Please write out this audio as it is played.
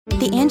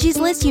The Angie's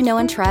List you know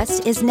and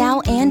trust is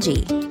now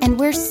Angie, and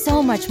we're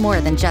so much more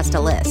than just a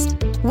list.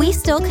 We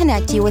still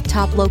connect you with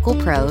top local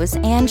pros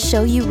and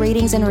show you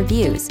ratings and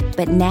reviews,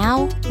 but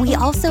now we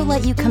also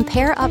let you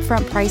compare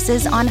upfront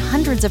prices on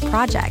hundreds of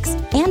projects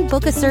and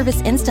book a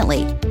service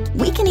instantly.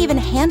 We can even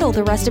handle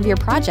the rest of your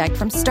project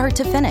from start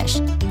to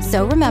finish.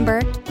 So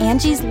remember,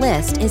 Angie's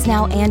List is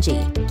now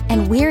Angie,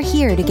 and we're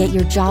here to get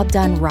your job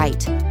done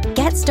right.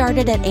 Get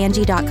started at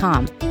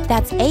Angie.com.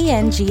 That's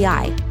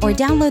ANGI, or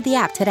download the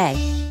app today.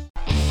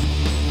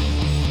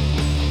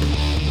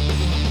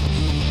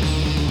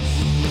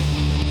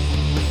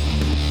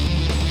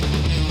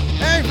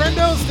 Hey,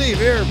 friendo, Steve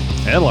here.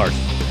 And Lars.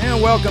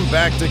 And welcome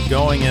back to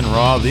Going in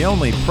Raw, the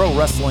only pro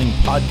wrestling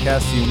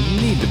podcast you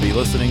need to be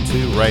listening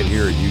to right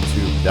here at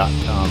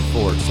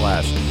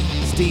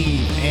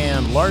youtube.com/Steve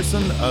and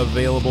Larson,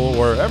 available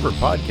wherever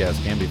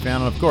podcasts can be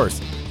found. And of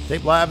course,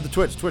 tape live at the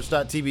Twitch,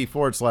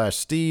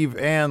 twitch.tv/Steve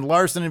and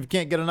Larson. If you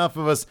can't get enough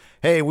of us,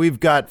 hey, we've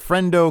got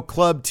Friendo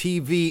Club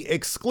TV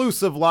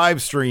exclusive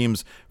live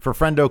streams for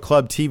Friendo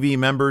Club TV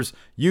members,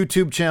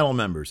 YouTube channel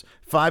members,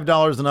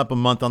 $5 and up a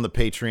month on the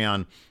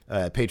Patreon,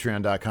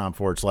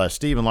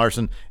 patreon.com/Steve and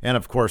Larson. And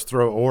of course,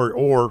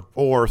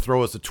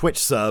 throw us a Twitch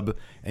sub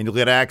and you'll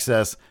get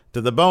access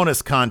to the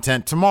bonus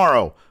content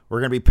tomorrow. We're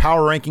going to be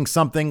power ranking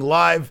something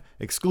live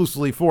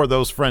exclusively for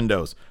those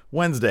friendos.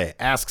 Wednesday,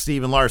 Ask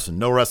Steve and Larson.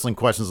 No wrestling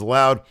questions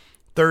allowed.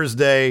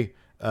 Thursday,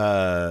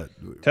 10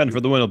 for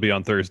the win will be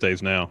on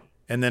Thursdays now.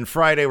 And then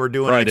Friday, we're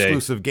doing an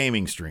exclusive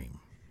gaming stream.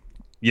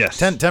 Yes.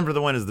 10 for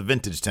the win is the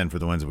vintage 10 for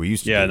the wins that we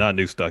used to do. Yeah, not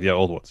new stuff. Yeah,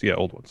 old ones.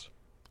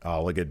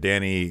 Oh, look at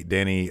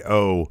Danny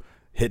O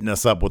hitting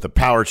us up with a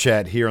power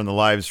chat here on the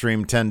live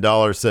stream.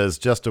 $10 says,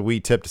 just a wee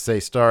tip to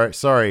say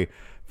sorry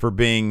for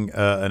being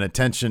an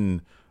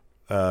attention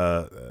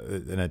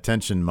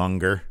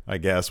monger, I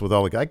guess, with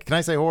all the... Can I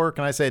say whore?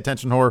 Can I say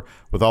attention whore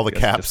with all the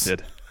caps? Just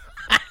did.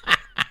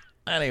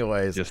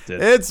 Anyways, just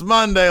did. It's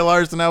Monday,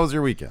 Larson. How was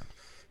your weekend?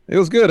 It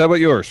was good. How about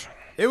yours?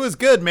 It was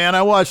good, man.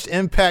 I watched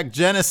Impact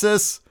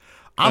Genesis.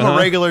 I'm a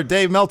regular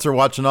Dave Meltzer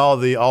watching all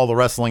the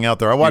wrestling out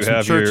there. I watched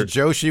some Church of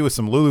Joshi with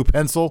some Lulu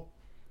pencil.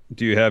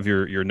 Do you have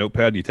your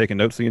notepad? Are you taking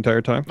notes the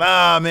entire time?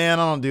 Man,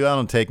 I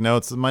don't take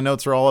notes. My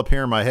notes are all up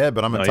here in my head,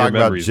 but I'm going to talk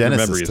about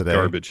Genesis today.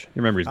 Your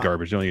memory is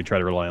garbage. Don't even try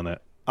to rely on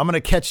that. I'm going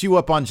to catch you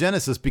up on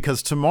Genesis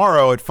because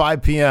tomorrow at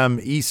 5 p.m.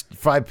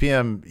 Pacific,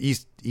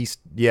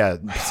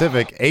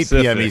 8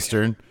 p.m.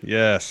 Eastern.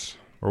 Yes.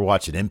 We're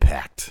watching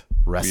Impact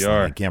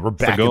Wrestling again. We're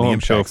back in the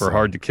Impact show for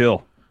Hard to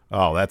Kill.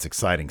 Oh, that's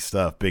exciting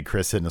stuff. Big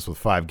Chris hitting us with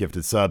 5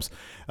 gifted subs.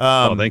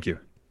 Thank you.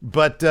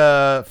 But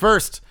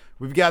first,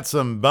 we've got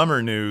some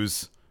bummer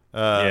news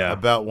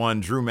about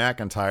one Drew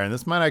McIntyre, and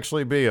this might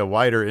actually be a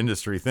wider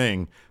industry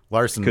thing.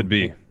 Larson, could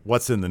be.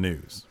 What's in the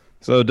news?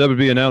 So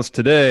WWE announced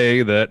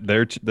today that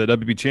the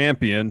WWE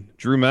champion,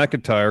 Drew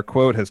McIntyre,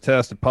 quote, has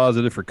tested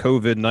positive for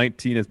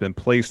COVID-19, has been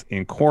placed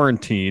in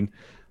quarantine.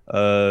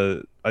 I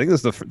think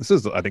this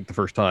is the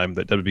first time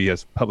that WWE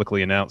has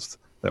publicly announced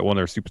that one of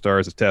their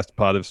superstars has tested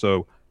positive.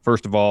 So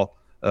first of all,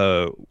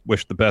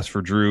 wish the best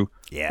for Drew.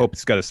 Yeah. Hope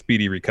he's got a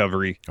speedy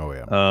recovery. Oh,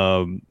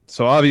 yeah.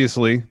 So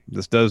obviously,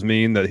 this does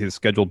mean that his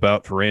scheduled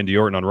bout for Randy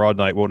Orton on Raw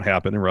Night won't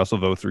happen. And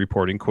WrestleVotes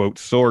reporting, quote,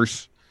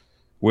 source,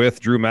 with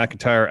Drew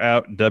McIntyre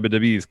out,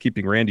 WWE is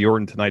keeping Randy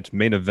Orton tonight's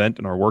main event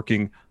and are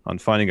working on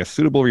finding a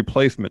suitable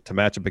replacement to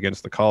match up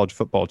against the College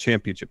Football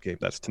Championship game.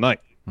 That's tonight.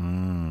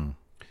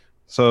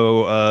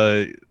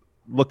 So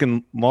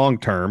looking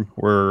long-term,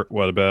 we're,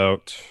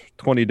 about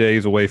 20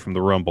 days away from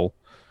the Rumble.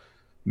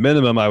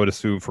 Minimum, I would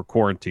assume, for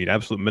quarantine,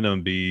 absolute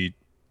minimum be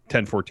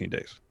 10, 14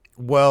 days.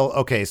 Well,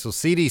 okay, so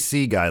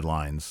CDC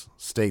guidelines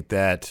state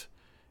that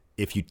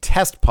if you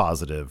test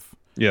positive,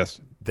 yes,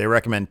 they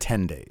recommend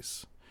 10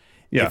 days.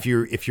 Yeah.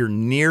 If you're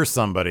near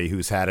somebody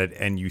who's had it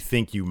and you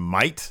think you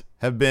might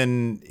have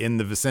been in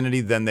the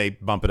vicinity, then they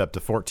bump it up to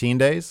 14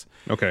 days.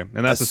 Okay,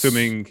 and that's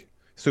assuming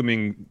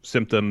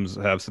symptoms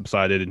have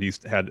subsided and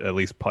he's had at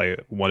least probably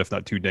one, if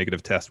not two,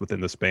 negative tests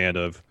within the span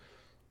of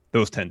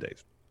those 10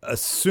 days.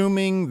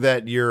 Assuming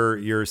that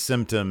your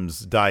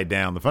symptoms die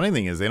down. The funny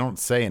thing is they don't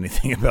say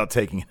anything about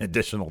taking an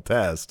additional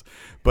test,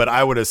 but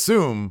I would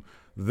assume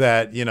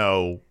that,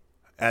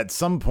 at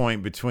some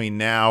point between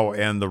now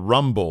and the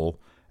Rumble,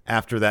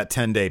 after that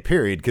 10-day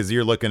period, because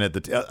you're looking at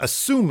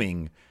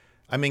assuming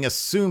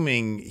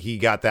he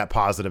got that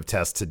positive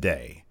test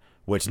today,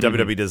 which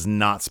WWE does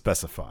not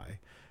specify,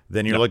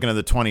 then you're looking at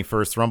the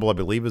 21st Rumble, I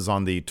believe, is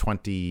on the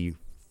 20.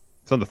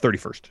 It's on the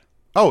 31st.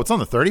 Oh, it's on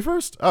the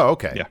 31st? Oh,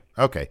 okay. Yeah.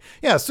 Okay.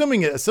 Yeah,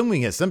 assuming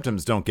his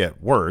symptoms don't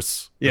get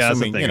worse. Yeah,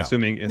 assuming, that's the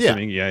thing.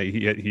 Assuming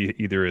he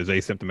either is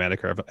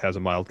asymptomatic or has a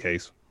mild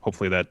case.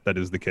 Hopefully that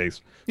is the case.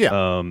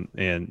 Yeah.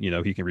 And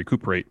he can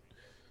recuperate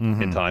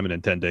in time, and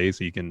in 10 days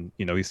he can,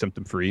 he's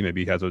symptom free.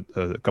 Maybe he has a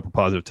couple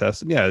positive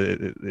tests, and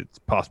it's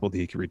possible that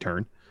he can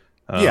return.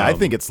 I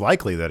think it's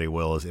likely that he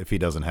will, if he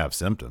doesn't have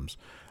symptoms.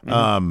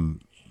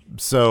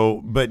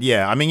 So, but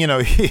yeah,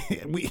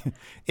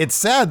 it's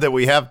sad that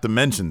we have to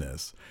mention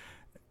this.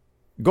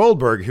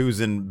 Goldberg, who's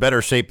in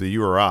better shape than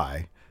you or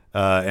I,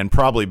 and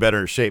probably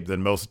better shape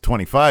than most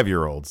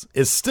 25-year-olds,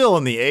 is still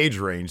in the age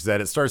range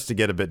that it starts to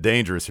get a bit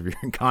dangerous if you're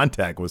in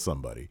contact with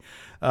somebody.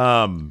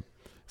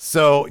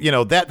 So,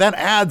 that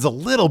adds a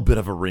little bit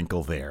of a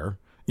wrinkle there.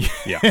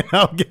 Yeah.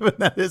 Given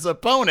that his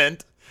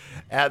opponent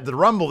at the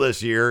Rumble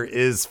this year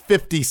is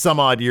 50 some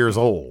odd years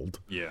old.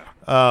 Yeah.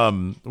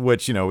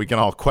 Which, we can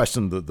all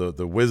question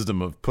the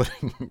wisdom of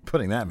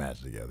putting that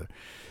match together.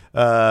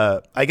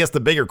 I guess the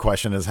bigger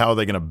question is, how are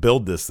they going to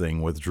build this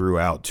thing with Drew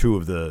out 2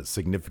 of the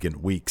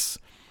significant weeks?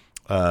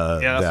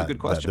 That's a good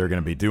question. They're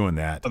going to be doing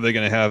that. Are they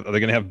going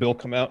to have Bill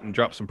come out and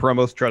drop some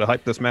promos to try to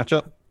hype this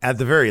matchup? At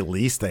the very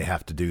least, they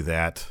have to do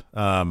that.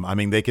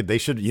 They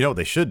should, what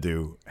they should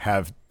do?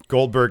 Have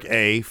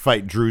Goldberg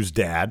fight Drew's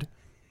dad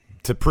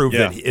to prove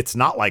that it's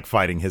not like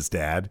fighting his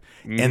dad,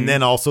 and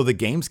then also the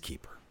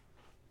Gameskeeper.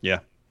 Yeah,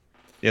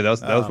 that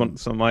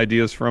was some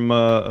ideas from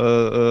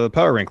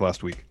Power Rank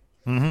last week.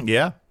 Mm-hmm.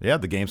 Yeah,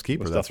 the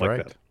Gameskeeper. That's like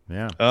right.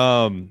 That.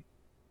 Yeah.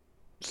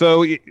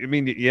 So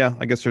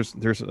I guess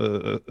there's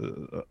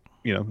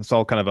it's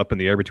all kind of up in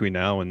the air between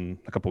now and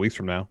a couple weeks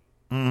from now.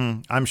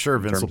 Mm-hmm. I'm sure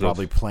Vince will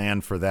probably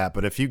plan for that.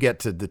 But if you get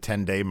to the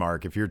 10-day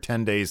mark, if your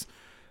 10 days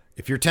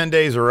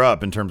are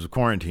up in terms of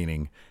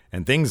quarantining,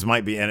 and things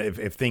might be, and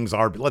if things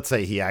are, let's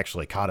say he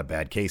actually caught a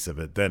bad case of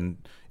it, then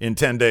in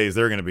 10 days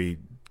they're going to be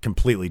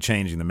completely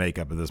changing the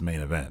makeup of this main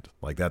event.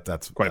 Like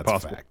that's quite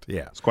possible. Fact.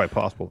 Yeah, it's quite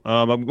possible.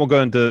 We'll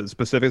go into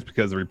specifics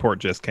because the report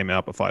just came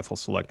out, but Fightful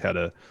Select had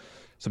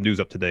some news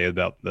up today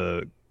about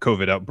the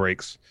COVID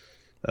outbreaks.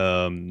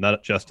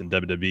 Not just in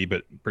WWE,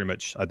 but pretty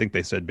much, I think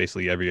they said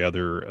basically every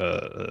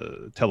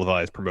other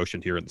televised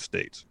promotion here in the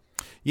States.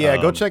 Yeah,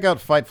 go check out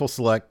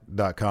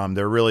FightfulSelect.com.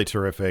 They're really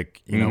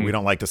terrific. We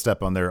don't like to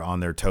step on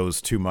their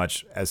toes too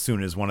much. As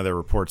soon as one of their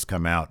reports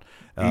come out,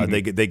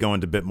 they go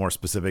into a bit more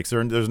specifics.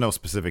 There's no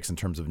specifics in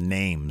terms of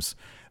names,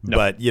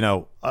 but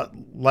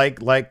like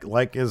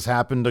has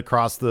happened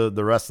across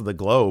the rest of the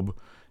globe.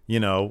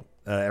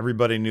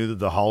 Everybody knew that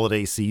the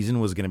holiday season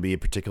was going to be a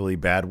particularly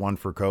bad one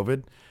for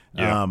COVID.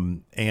 Yeah.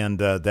 And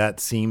that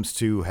seems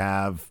to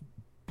have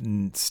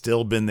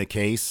still been the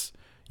case.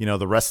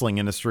 The wrestling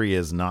industry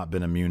has not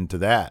been immune to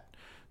that.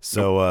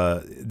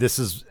 So this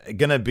is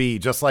going to be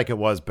just like it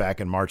was back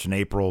in March and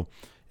April,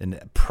 and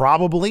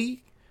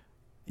probably,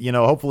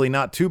 hopefully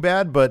not too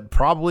bad, but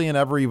probably an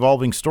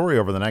ever-evolving story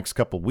over the next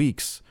couple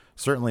weeks,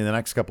 certainly the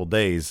next couple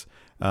days.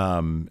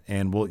 And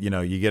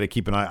you got to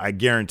keep an eye. I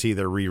guarantee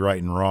they're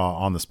rewriting Raw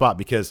on the spot,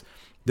 because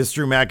this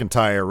Drew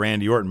McIntyre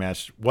Randy Orton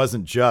match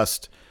wasn't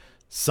just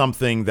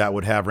something that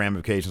would have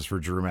ramifications for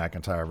Drew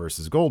McIntyre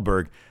versus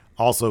Goldberg.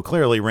 Also,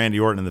 clearly, Randy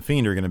Orton and The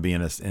Fiend are going to be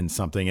in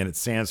something, and it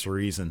stands to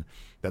reason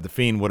that The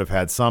Fiend would have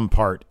had some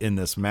part in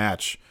this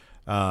match,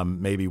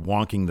 maybe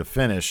wonking the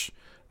finish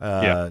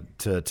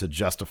to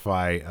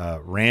justify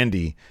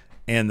Randy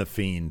and The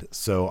Fiend.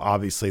 So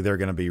obviously, they're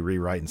going to be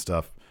rewriting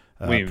stuff.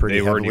 They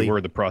already were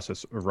in the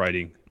process of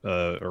writing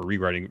or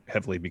rewriting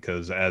heavily,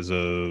 because as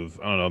of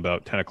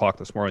about 10 o'clock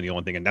this morning, the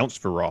only thing announced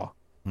for Raw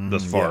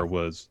thus far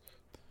was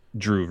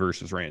Drew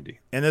versus Randy.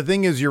 And the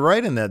thing is, you're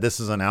right in that this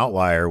is an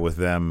outlier with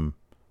them,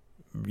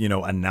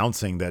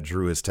 announcing that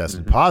Drew is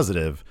tested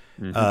positive.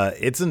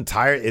 It's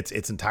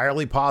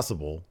entirely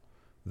possible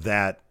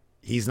that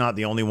he's not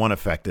the only one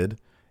affected,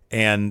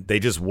 and they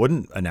just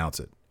wouldn't announce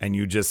it, and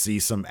you just see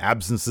some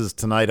absences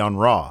tonight on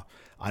Raw.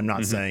 I'm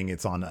not saying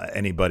it's on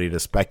anybody to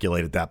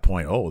speculate at that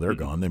point. Oh, they're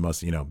gone. They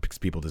must, because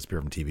people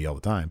disappear from TV all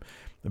the time.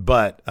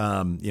 But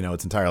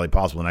it's entirely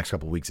possible the next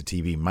couple of weeks of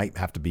TV might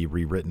have to be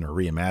rewritten or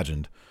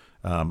reimagined.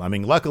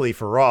 Luckily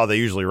for Raw, they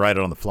usually write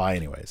it on the fly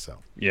anyway. So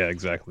yeah,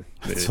 exactly.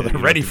 So they're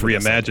ready for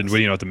reimagine.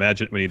 When you don't have to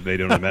imagine when they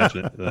don't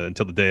imagine it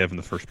until the day of in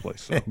the first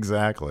place. So.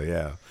 Exactly.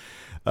 Yeah.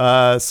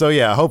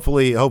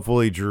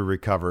 Hopefully Drew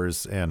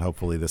recovers, and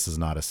hopefully this is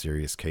not a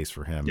serious case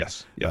for him.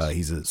 Yes.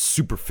 He's a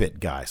super fit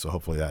guy, so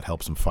hopefully that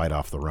helps him fight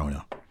off the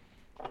Rona.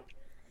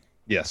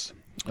 Yes.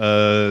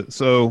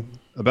 So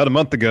about a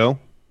month ago,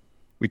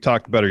 we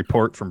talked about a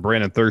report from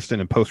Brandon Thurston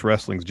and Post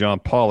Wrestling's John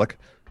Pollock.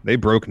 They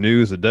broke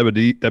news that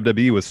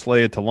WWE was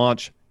slated to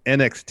launch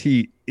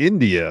NXT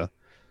India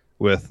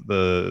with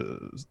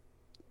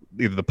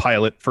either the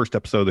pilot first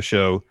episode of the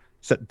show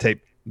set to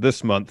tape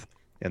this month,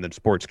 and then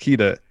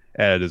Sportskeeda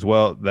added as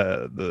well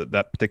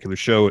that particular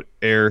show would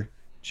air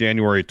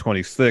January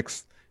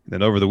 26th. And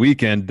then over the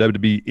weekend,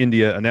 WWE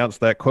India announced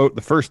that, quote,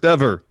 the first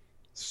ever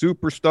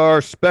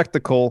Superstar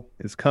Spectacle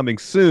is coming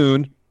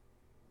soon.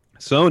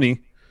 Sony,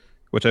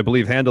 which I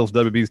believe handles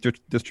WWE's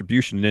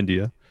distribution in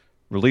India,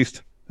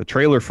 released a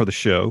trailer for the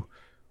show,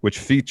 which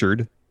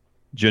featured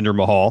Jinder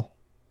Mahal,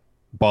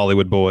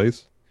 Bollywood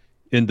Boys,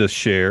 Indus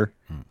Sher,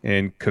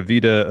 and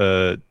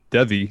Kavita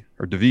Devi,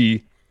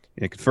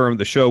 and confirmed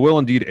the show will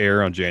indeed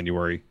air on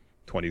January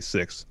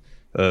 26th.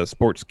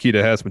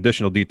 Sportskeeda has some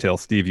additional details.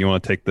 Steve, you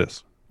want to take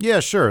this? Yeah,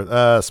 sure.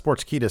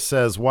 Sportskeeda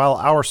says, while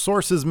our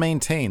sources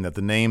maintain that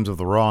the names of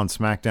the Raw and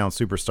SmackDown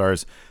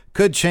superstars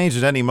could change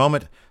at any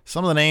moment,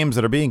 some of the names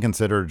that are being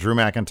considered: Drew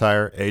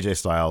McIntyre, AJ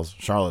Styles,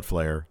 Charlotte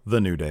Flair,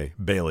 The New Day,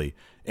 Bayley,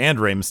 and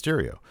Rey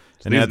Mysterio.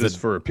 And this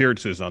for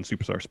appearances on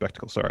Superstar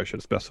Spectacle. Sorry, I should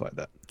have specified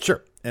that.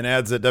 Sure. and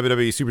adds that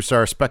WWE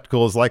Superstar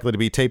Spectacle is likely to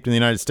be taped in the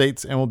United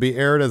States and will be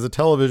aired as a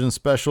television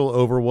special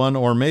over one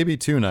or maybe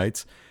two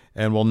nights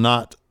and will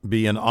not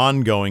be an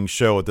ongoing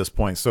show at this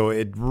point. So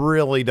it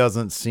really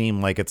doesn't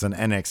seem like it's an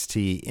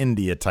NXT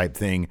India type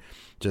thing.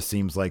 Just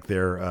seems like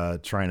they're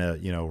trying to,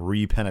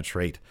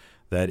 repenetrate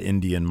that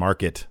Indian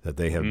market that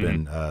they have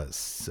been,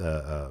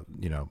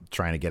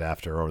 trying to get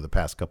after over the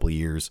past couple of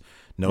years.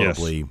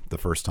 Notably, the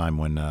first time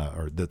when,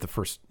 the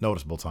first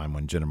noticeable time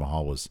when Jinder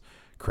Mahal was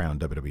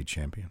crowned WWE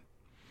champion.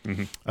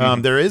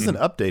 There is an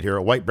update here.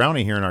 A White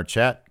Brownie here in our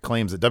chat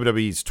claims that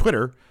WWE's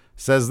Twitter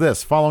says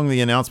this: following the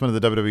announcement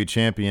of the WWE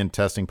champion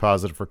testing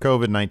positive for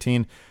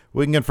COVID-19,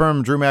 we can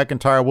confirm Drew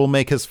McIntyre will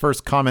make his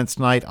first comments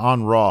tonight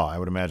on Raw. I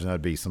would imagine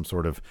that'd be some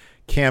sort of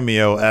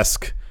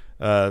cameo-esque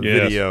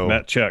video.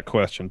 Matt chat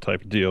question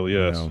type deal.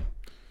 Yes.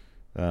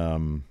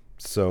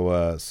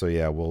 So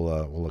yeah,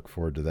 we'll look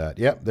forward to that.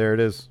 Yep, there it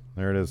is.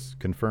 There it is,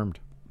 confirmed.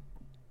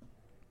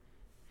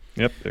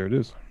 Yep, there it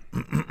is.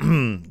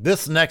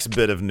 This next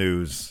bit of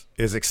news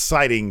is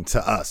exciting to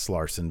us,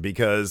 Larson,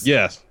 because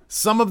yes,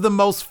 some of the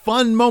most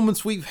fun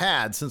moments we've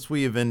had since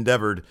we have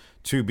endeavored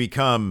to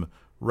become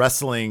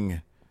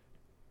wrestling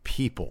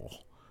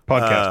people.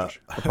 Podcasters,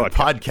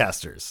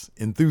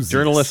 enthusiasts.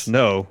 Journalists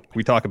know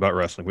we talk about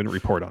wrestling. We didn't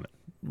report on it.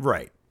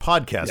 Right.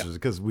 Podcasters,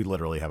 because we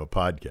literally have a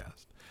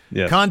podcast.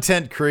 Yes.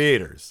 Content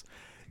creators.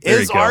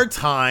 Is our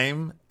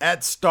time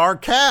at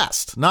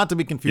StarCast. Not to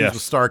be confused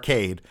with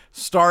Starcade.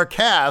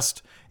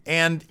 StarCast.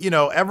 And,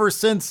 ever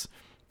since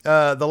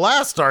the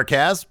last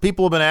StarCast,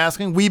 people have been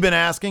asking, we've been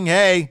asking,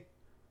 hey,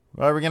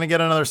 are we going to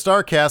get another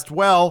StarCast?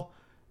 Well,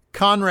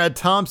 Conrad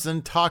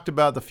Thompson talked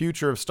about the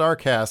future of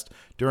StarCast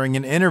during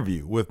an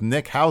interview with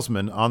Nick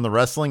Hausman on the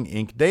Wrestling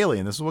Inc. Daily.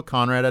 And this is what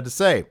Conrad had to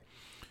say.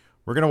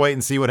 We're going to wait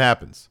and see what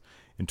happens.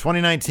 In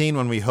 2019,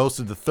 when we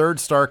hosted the third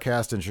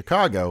StarCast in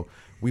Chicago,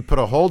 we put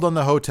a hold on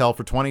the hotel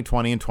for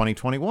 2020 and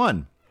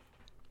 2021.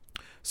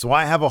 So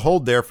I have a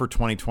hold there for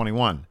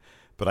 2021.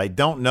 But I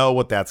don't know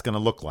what that's going to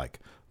look like.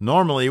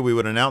 Normally, we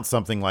would announce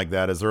something like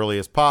that as early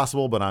as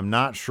possible, but I'm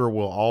not sure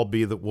we'll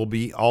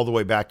be all the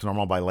way back to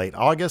normal by late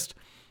August.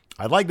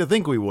 I'd like to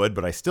think we would,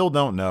 but I still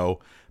don't know.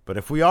 But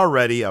if we are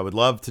ready, I would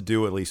love to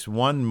do at least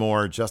one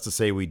more just to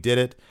say we did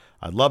it.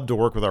 I'd love to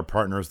work with our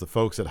partners, the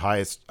folks at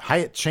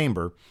Hyatt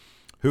Chamber,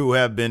 who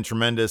have been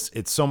tremendous.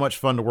 It's so much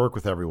fun to work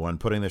with everyone,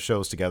 putting the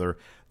shows together.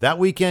 That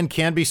weekend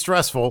can be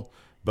stressful,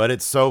 but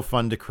it's so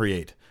fun to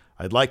create.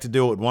 I'd like to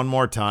do it one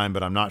more time,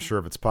 but I'm not sure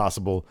if it's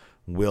possible.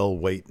 We'll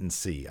wait and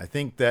see. I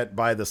think that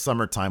by the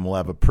summertime, we'll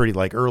have a pretty,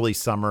 early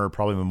summer,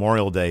 probably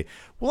Memorial Day,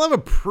 we'll have a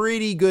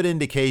pretty good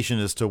indication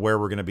as to where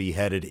we're going to be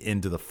headed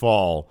into the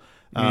fall.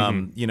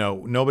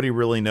 Nobody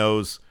really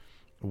knows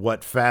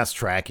what fast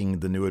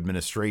tracking the new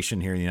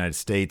administration here in the United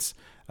States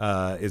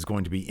is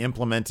going to be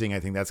implementing. I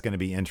think that's going to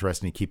be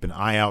interesting to keep an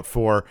eye out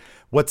for.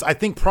 What's, I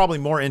think, probably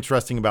more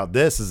interesting about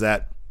this is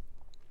that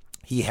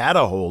he had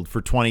a hold for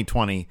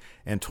 2020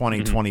 and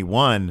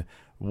 2021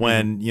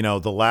 when,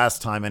 the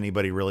last time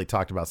anybody really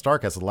talked about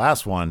StarCast, the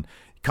last one,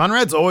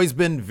 Conrad's always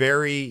been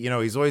very,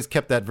 he's always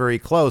kept that very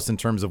close in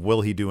terms of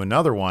will he do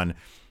another one.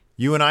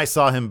 You and I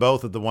saw him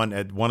both at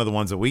one of the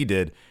ones that we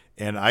did,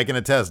 and I can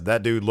attest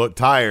that dude looked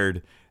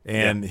tired,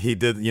 and he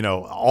did,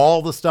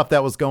 all the stuff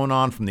that was going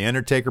on from the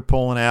Undertaker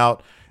pulling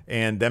out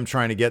and them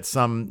trying to get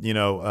some,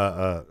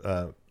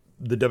 the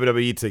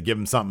WWE to give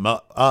him something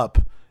up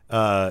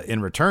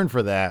in return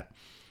for that.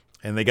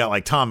 And they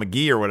got Tom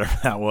McGee or whatever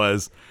that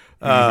was.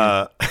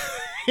 I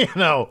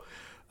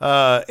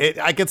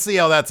could see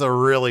how that's a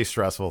really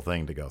stressful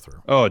thing to go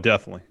through. Oh,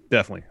 definitely.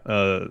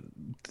 To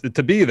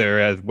be there,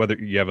 as whether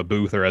you have a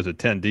booth or as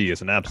attendee,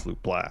 is an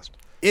absolute blast.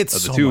 It's the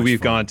so two much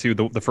we've fun. gone to.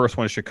 The first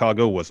one in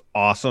Chicago was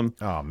awesome.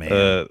 Oh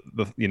man.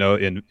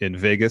 In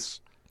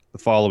Vegas, the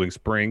following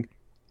spring,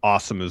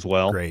 awesome as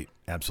well. Great,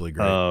 absolutely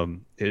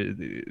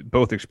great.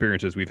 Both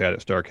experiences we've had at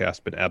StarCast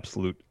have been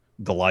absolute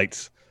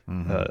delights.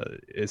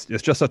 It's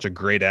just such a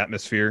great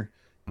atmosphere.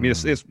 I mean,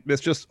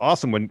 it's just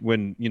awesome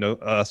when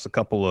us, a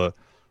couple of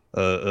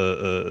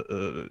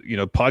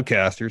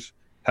podcasters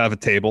have a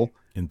table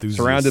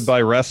surrounded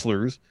by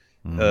wrestlers,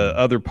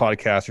 other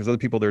podcasters, other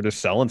people that are just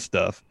selling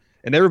stuff,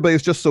 and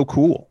everybody's just so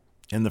cool.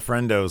 And the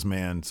friendos,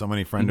 man, so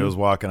many friendos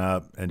walking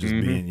up and just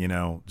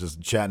being,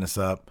 just chatting us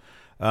up.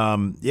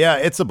 Yeah,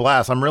 it's a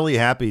blast. I'm really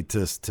happy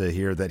to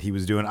hear that he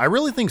was doing. I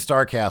really think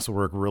StarCast will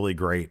work really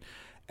great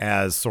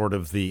as sort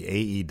of the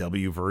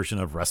AEW version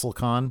of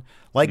WrestleCon.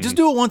 Just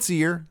do it once a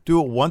year.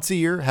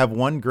 Have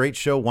one great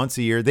show once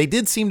a year. They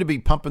did seem to be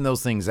pumping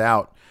those things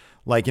out.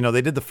 They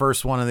did the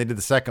first one and they did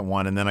the second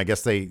one. And then I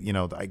guess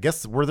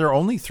were there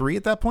only 3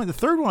 at that point? The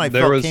third one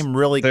felt came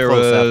really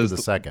close after the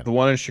second. The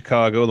one in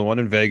Chicago, the one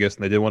in Vegas,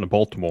 and they did one in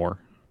Baltimore.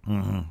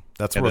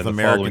 That's with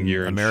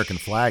American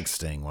flag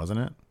sting,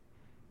 wasn't it?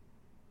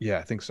 Yeah,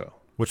 I think so.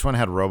 Which one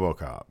had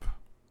RoboCop?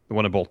 The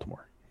one in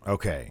Baltimore.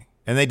 Okay.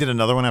 And they did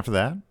another one after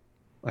that?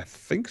 I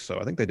think so.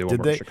 I think they did one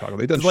more in Chicago.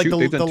 They've done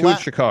two in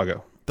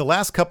Chicago. The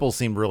last couple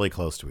seemed really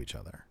close to each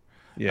other.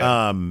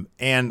 Yeah.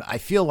 And I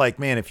feel like,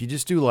 man, if you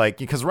just do like,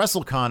 because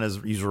WrestleCon is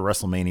usually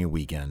WrestleMania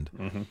weekend,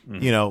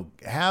 you know,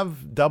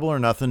 have Double or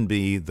Nothing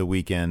be the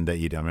weekend that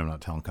you do. I mean, I'm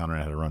not telling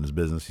Conrad how to run his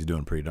business. He's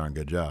doing a pretty darn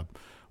good job.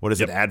 What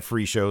is it?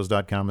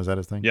 Adfreeshows.com. Is that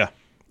his thing? Yeah.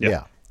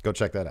 Yeah. Go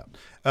check that out.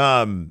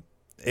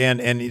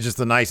 And he's just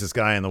the nicest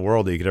guy in the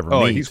world that you could ever meet.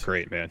 Oh, he's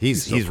great, man.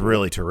 He's so cool.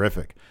 really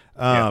terrific.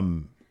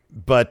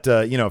 But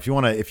you know, if you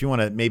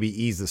want to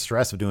maybe ease the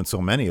stress of doing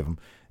so many of them,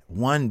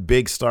 one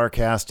big star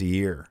cast a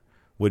year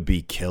would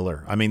be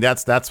killer. I mean,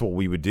 that's what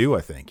we would do.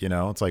 I think, you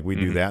know, it's like we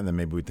do that, and then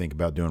maybe we'd think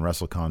about doing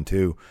WrestleCon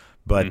too.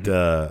 But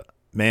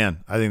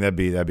man, I think that'd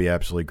be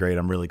absolutely great.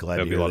 I'm really glad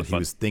to hear that he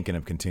was thinking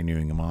of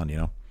continuing them on. You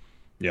know,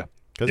 yeah,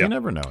 because you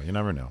never know. You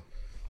never know.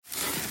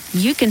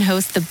 You can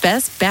host the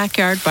best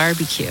backyard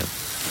barbecue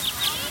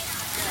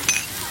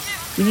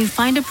when you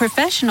find a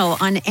professional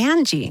on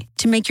Angie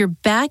to make your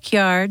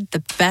backyard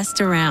the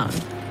best around.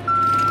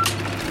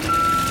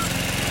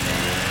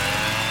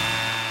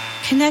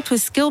 Connect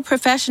with skilled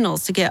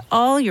professionals to get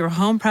all your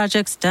home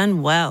projects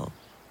done well.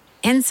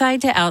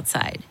 Inside to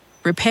outside,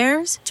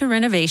 repairs to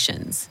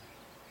renovations.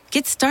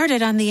 Get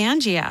started on the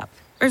Angie app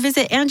or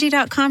visit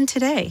Angie.com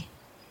today.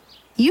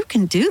 You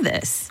can do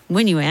this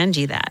when you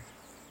Angie that.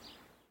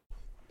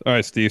 All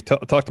right, Steve,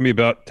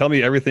 tell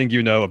me everything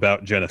you know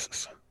about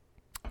Genesis.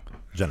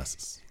 Yeah,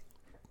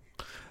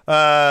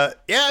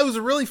 it was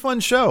a really fun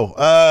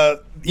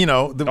show. You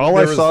know, all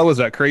I saw was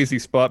that crazy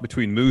spot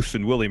between Moose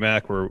and Willie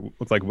Mack where it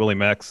looked like Willie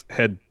Mack's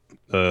head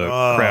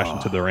crashed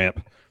into the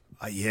ramp.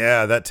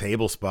 Yeah, that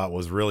table spot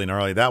was really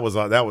gnarly. That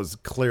was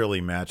clearly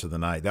match of the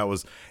night.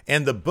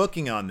 And the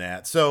booking on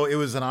that. So it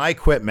was an I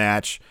Quit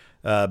match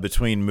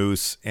between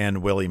Moose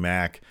and Willie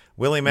Mack.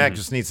 Willie Mack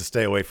just needs to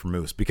stay away from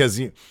Moose because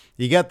you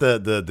get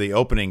the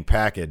opening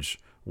package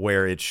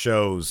where it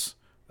shows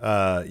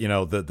you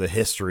know, the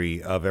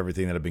history of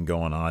everything that had been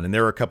going on, and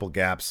there were a couple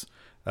gaps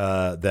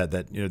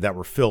that you know that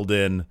were filled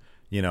in.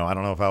 You know, I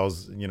don't know if I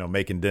was, you know,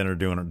 making dinner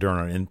during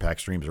our Impact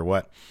streams or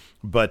what,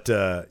 but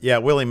yeah,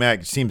 Willie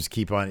Mack seems to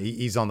keep on.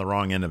 He's on the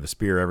wrong end of a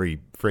spear every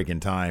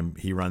freaking time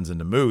he runs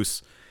into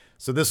Moose.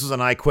 So this was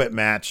an I Quit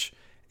match,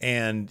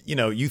 and you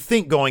know, you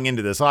think going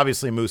into this,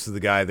 obviously Moose is the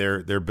guy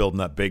they're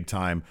building up big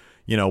time.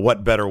 You know,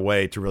 what better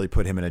way to really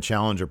put him in a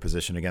challenger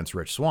position against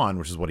Rich Swann,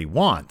 which is what he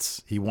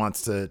wants. He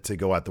wants to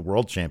go at the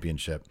world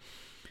championship,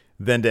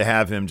 than to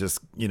have him just,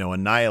 you know,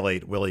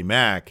 annihilate Willie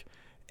Mack,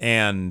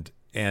 and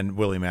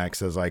Willie Mack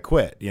says, I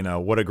quit. You know,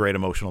 what a great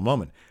emotional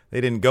moment. They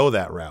didn't go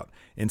that route.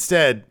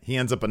 Instead, he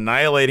ends up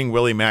annihilating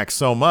Willie Mack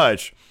so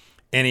much,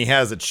 and he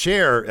has a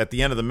chair at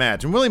the end of the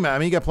match. And Willie Mack, I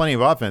mean, he got plenty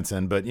of offense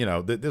in, but, you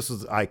know, this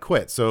was I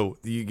Quit. So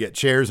you get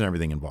chairs and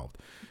everything involved.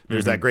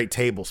 There's that great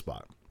table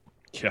spot.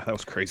 Yeah, that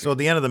was crazy. So at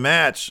the end of the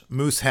match,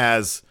 Moose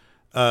has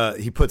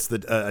he puts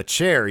a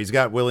chair. He's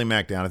got Willie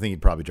Mack down. I think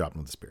he'd probably dropped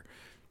him with the spear.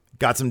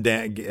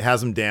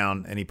 Has him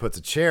down, and he puts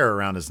a chair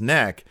around his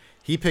neck.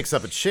 He picks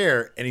up a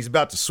chair, and he's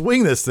about to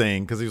swing this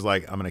thing because he was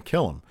like, I'm going to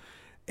kill him.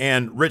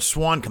 And Rich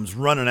Swann comes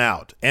running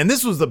out. And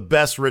this was the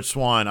best Rich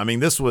Swann. I mean,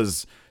 this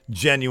was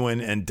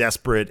genuine and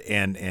desperate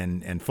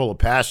and full of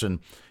passion,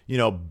 you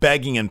know,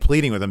 begging and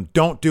pleading with him,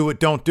 don't do it,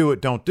 don't do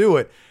it, don't do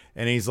it.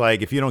 And he's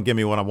like, if you don't give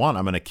me what I want,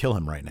 I'm going to kill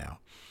him right now.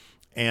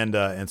 And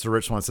so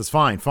Rich Swann says,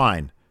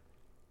 fine.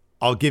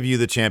 I'll give you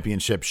the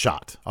championship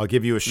shot. I'll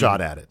give you a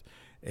shot at it.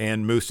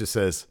 And Moose just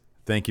says,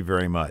 thank you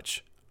very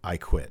much. I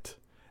quit.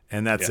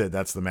 And that's it.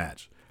 That's the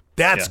match.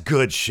 That's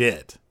good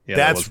shit.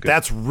 Yeah,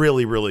 that's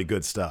really, really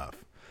good stuff.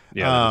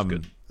 Yeah, that was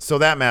good. So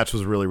that match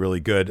was really, really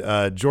good.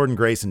 Jordan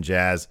Grace and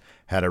Jazz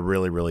had a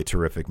really, really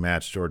terrific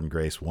match. Jordan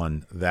Grace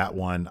won that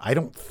one. I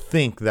don't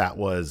think that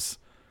was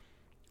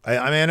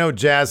I mean, I know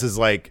Jazz is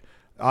like,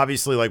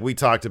 obviously, like we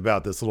talked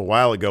about this a little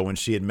while ago when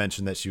she had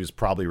mentioned that she was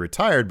probably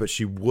retired, but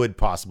she would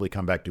possibly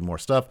come back, do more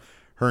stuff.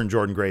 Her and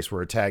Jordan Grace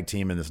were a tag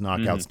team in this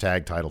Knockouts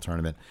tag title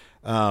tournament.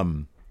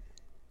 And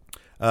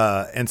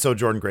so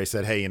Jordan Grace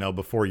said, hey, you know,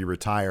 before you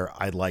retire,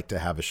 I'd like to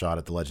have a shot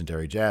at the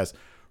legendary Jazz.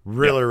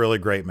 Really, really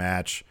great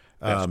match.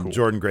 Cool.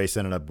 Jordan Grace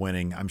ended up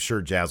winning. I'm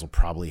sure Jazz will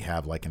probably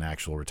have like an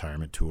actual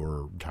retirement tour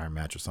or retirement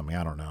match or something.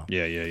 I don't know.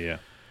 Yeah.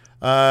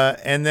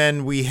 And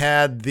then we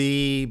had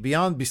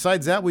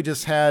besides that, we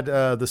just had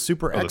the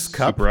Super X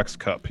Cup. Super X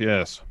Cup,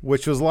 yes.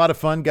 Which was a lot of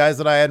fun. Guys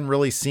that I hadn't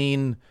really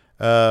seen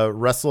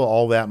wrestle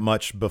all that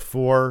much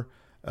before.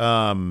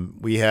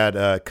 We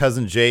had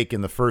Cousin Jake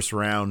in the first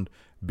round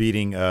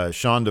beating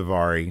Sean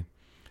Daivari.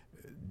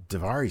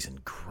 Daivari's in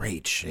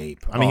great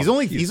shape. I mean,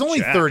 he's only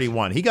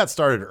 31. He got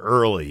started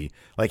early.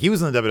 Like, he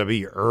was in the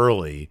WWE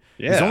early.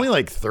 Yeah. He's only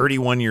like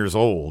 31 years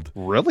old.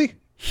 Really?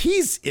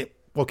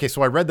 Okay,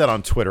 so I read that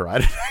on Twitter. I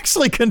didn't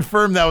actually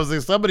confirm that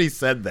was somebody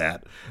said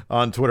that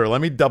on Twitter.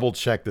 Let me double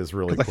check this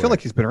really quick. I feel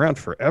like he's been around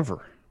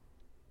forever.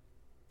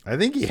 I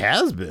think he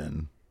has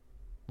been.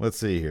 Let's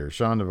see here.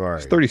 Sean Daivari.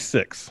 He's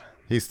 36.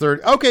 He's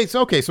 30. Okay,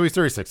 so he's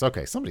 36.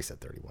 Okay, somebody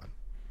said 31.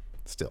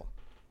 Still.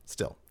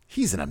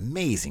 He's in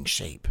amazing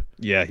shape.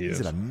 Yeah, he is.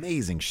 He's in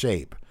amazing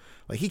shape.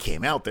 Like, he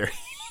came out there,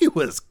 he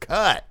was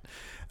cut.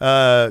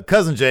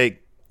 Cousin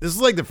Jake, this is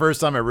like the first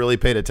time I really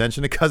paid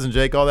attention to Cousin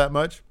Jake all that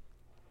much.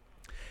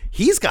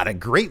 He's got a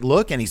great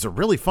look, and he's a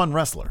really fun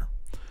wrestler.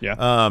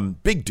 Yeah.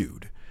 Big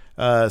dude.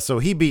 So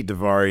he beat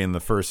Daivari in the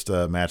first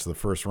match of the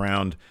first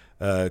round.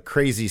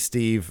 Crazy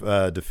Steve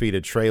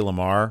defeated Trey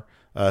Lamar,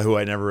 who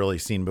I'd never really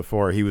seen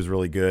before. He was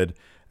really good.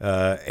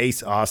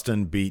 Ace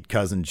Austin beat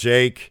Cousin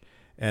Jake.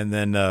 And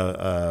then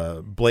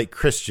Blake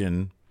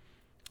Christian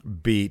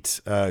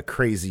beat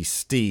Crazy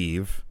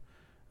Steve.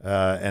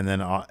 And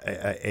then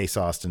Ace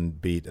Austin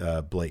beat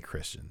Blake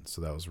Christian. So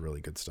that was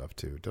really good stuff,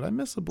 too. Did I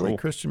miss a Blake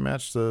Christian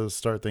match to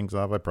start things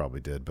off? I probably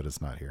did, but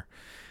it's not here.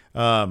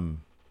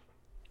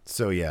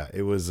 So yeah,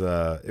 it was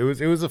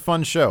a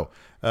fun show.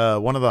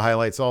 One of the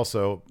highlights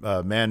also,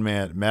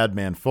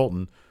 Madman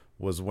Fulton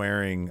was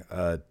wearing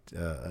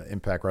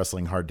Impact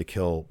Wrestling Hard to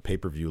Kill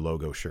pay-per-view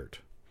logo shirt.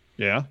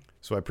 Yeah.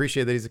 So I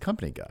appreciate that he's a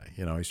company guy.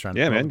 You know, he's trying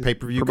to promote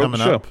pay-per-view promote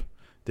coming the up.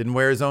 Didn't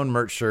wear his own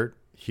merch shirt.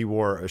 He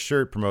wore a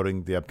shirt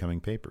promoting the upcoming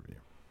pay-per-view.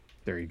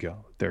 There you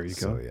go. There you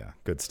So go. yeah,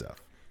 good stuff.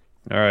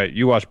 All right,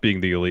 you watch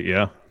Being the Elite,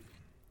 yeah? I'm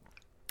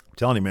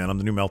telling you, man, I'm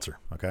the new Meltzer.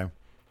 Okay,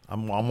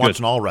 I'm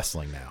watching all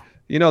wrestling now.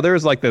 You know, there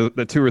was like the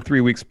 2 or 3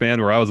 week span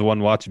where I was the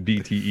one watching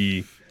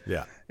BTE.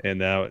 Yeah. And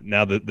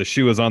now the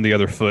shoe is on the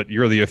other foot.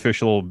 You're the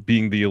official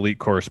Being the Elite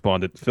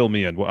correspondent. Fill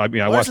me in. I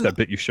mean, I watched that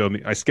bit you showed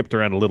me. I skipped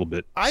around a little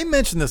bit. I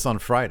mentioned this on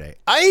Friday.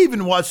 I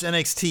even watched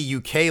NXT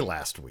UK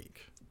last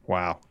week.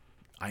 Wow.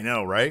 I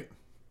know, right?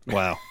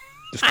 Wow.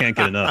 Just can't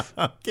get enough.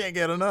 Can't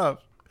get enough.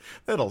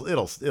 It'll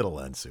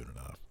end soon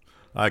enough.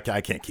 I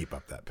can't keep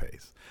up that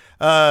pace.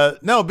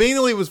 No, Being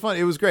the Elite was fun.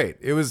 It was great.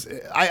 It was.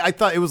 I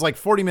thought it was like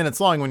 40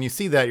 minutes long. When you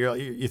see that,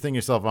 you think to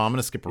yourself, "Oh, I'm going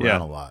to skip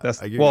around a lot." I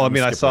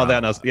saw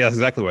that, and that's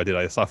exactly what I did.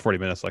 I saw 40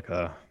 minutes.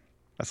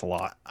 That's a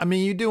lot. I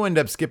mean, you do end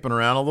up skipping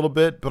around a little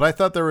bit, but I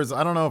thought there was.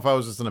 I don't know if I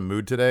was just in a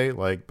mood today,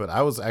 but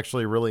I was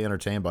actually really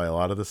entertained by a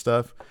lot of the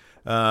stuff.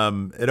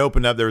 It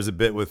opened up. There was a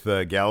bit with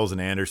Gallows and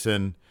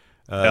Anderson.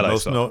 They're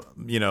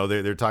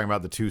talking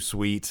about the Too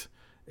Sweet.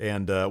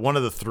 And one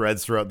of the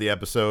threads throughout the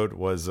episode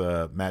was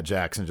Matt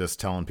Jackson just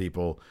telling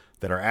people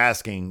that are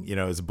asking,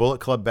 is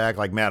Bullet Club back?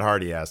 Like Matt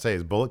Hardy asked, hey,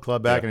 is Bullet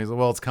Club back? Yeah. And he's like,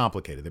 well, it's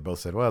complicated. They both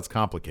said, well, it's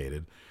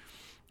complicated.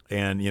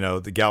 And,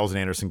 the Gallows and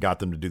Anderson got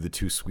them to do the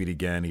Too Sweet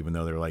again, even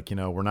though they're like,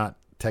 we're not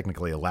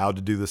technically allowed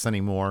to do this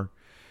anymore.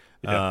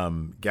 Yeah.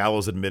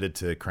 Gallows admitted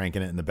to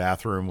cranking it in the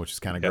bathroom, which is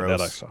kind of gross.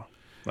 That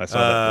I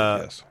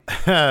saw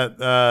that,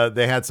 yes.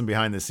 They had some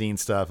behind-the-scenes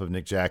stuff of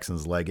Nick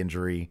Jackson's leg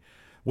injury,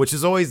 which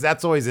is always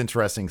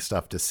interesting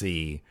stuff to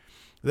see.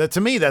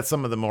 To me, that's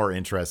some of the more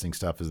interesting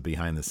stuff is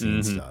behind the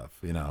scenes stuff,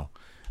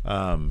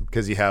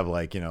 because you have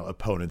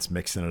opponents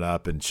mixing it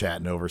up and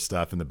chatting over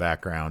stuff in the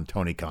background.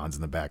 Tony Khan's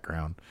in the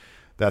background.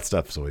 That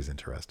stuff is always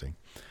interesting.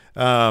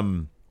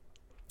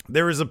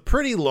 There was a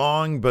pretty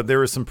long, but there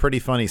was some pretty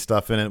funny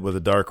stuff in it with the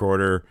Dark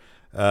Order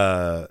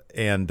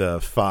and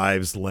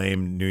Five's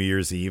lame New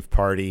Year's Eve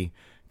party.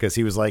 Because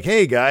he was like,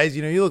 "Hey guys,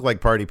 you look like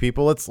party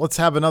people. Let's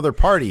have another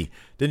party.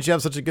 Didn't you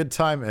have such a good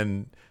time?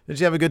 And didn't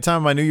you have a good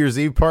time at my New Year's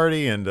Eve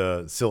party?"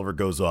 And Silver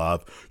goes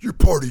off, "Your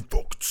party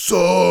fucking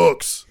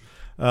sucks."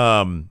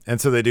 And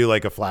so they do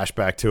like a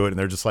flashback to it, and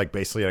they're just like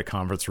basically at a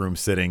conference room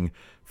sitting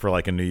for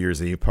like a New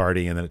Year's Eve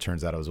party, and then it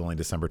turns out it was only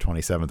December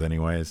 27th,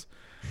 anyways.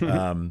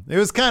 It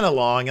was kind of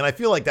long, and I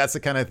feel like that's the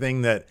kind of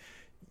thing that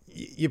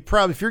you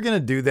probably, if you're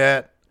gonna do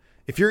that,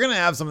 if you're gonna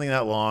have something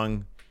that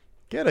long,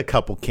 get a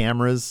couple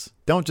cameras.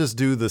 Don't just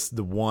do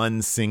the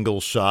one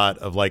single shot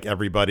of like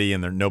everybody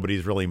and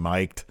nobody's really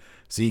mic'd,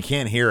 so you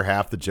can't hear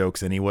half the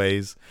jokes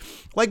anyways.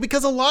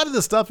 Because a lot of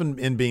the stuff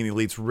in Being the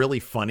Elite's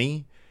really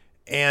funny,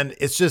 and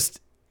it's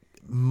just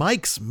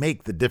mics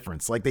make the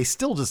difference. They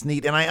still just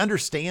need, and I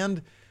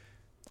understand.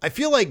 I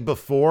feel like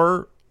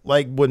before,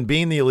 when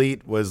Being the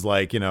Elite was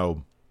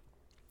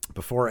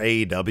before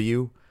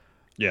AEW,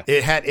 yeah,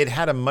 it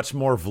had a much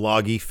more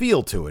vloggy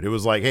feel to it. It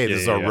was like, hey,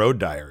 this is our road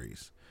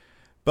diaries.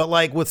 But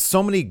with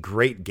so many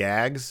great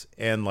gags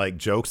and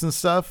jokes and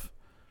stuff,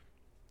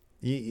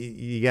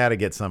 you got to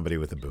get somebody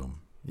with a boom.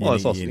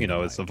 It's also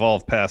it's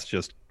evolved past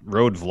just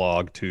road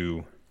vlog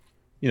to,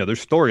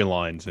 there's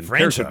storylines and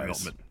character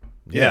development.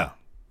 Yeah,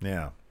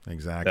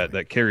 exactly.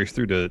 That carries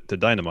through to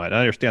Dynamite. I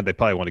understand they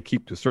probably want to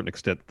keep to a certain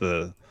extent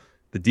the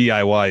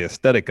DIY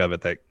aesthetic of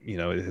it that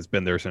it has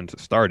been there since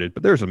it started.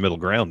 But there's a middle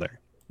ground there.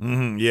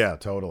 Mm-hmm. Yeah,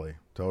 totally.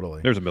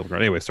 There's a middle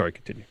ground. Anyway, sorry,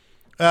 continue.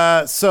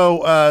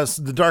 So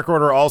the Dark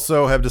Order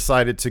also have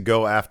decided to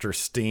go after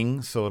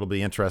Sting, so it'll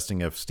be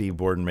interesting if Steve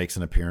Borden makes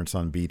an appearance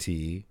on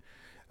BTE.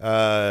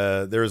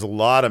 There's a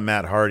lot of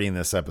Matt Hardy in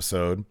this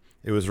episode.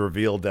 It was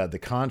revealed that the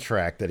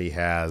contract that he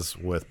has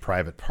with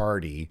Private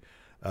Party,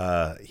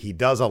 he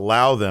does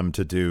allow them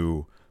to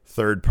do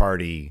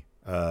third-party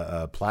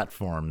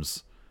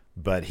platforms,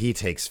 but he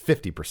takes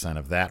 50%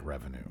 of that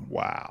revenue.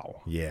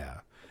 Wow. Yeah.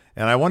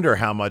 And I wonder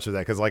how much of that,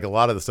 because a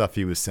lot of the stuff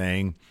he was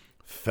saying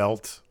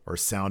felt or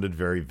sounded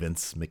very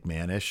Vince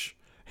McMahon-ish.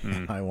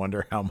 I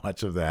wonder how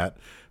much of that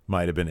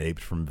might have been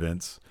aped from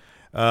Vince.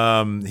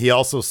 He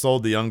also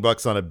sold the Young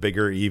Bucks on a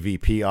bigger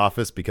EVP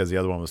office because the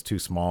other one was too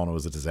small and it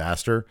was a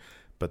disaster.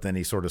 But then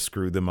he sort of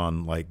screwed them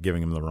on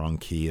giving him the wrong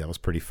key. That was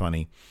pretty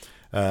funny.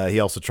 He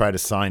also tried to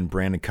sign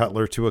Brandon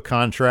Cutler to a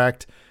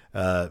contract.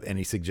 And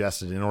he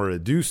suggested in order to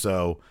do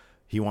so,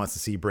 he wants to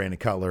see Brandon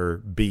Cutler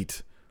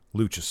beat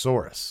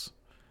Luchasaurus.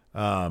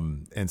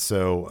 And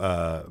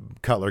so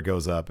Cutler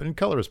goes up, and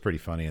Cutler was pretty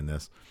funny in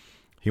this.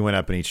 He went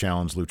up and he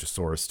challenged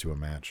Luchasaurus to a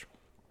match.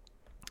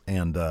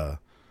 And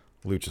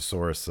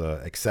Luchasaurus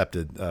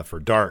accepted for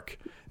Dark.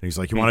 And he's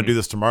like, you want to do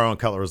this tomorrow? And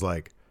Cutler was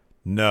like,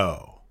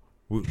 no,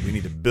 we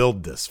need to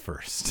build this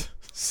first.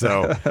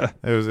 So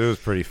it was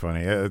pretty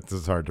funny.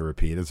 It's hard to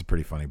repeat. It's a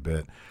pretty funny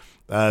bit.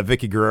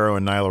 Vicky Guerrero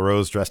and Nyla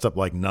Rose dressed up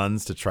like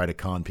nuns to try to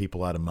con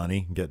people out of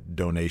money, get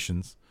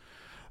donations.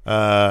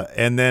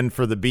 And then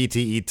for the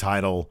BTE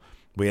title,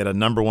 we had a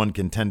number one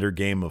contender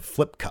game of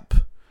Flip Cup,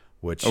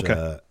 which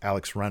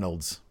Alex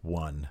Reynolds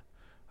won.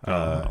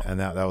 And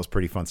that was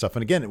pretty fun stuff.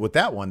 And again, with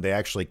that one, they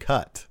actually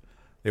cut.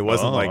 It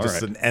wasn't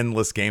just an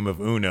endless game of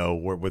Uno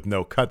with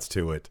no cuts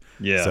to it.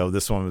 Yeah. So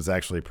this one was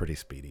actually pretty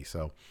speedy.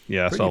 So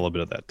yeah, I saw a little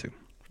bit of that too.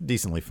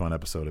 Decently fun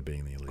episode of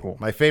Being the Elite. Cool.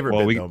 My favorite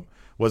bit though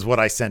was what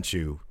I sent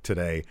you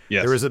today.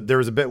 Yes. There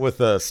was a bit with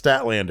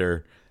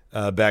Statlander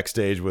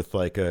backstage with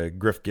like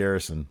Griff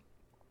Garrison.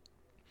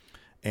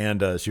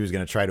 And she was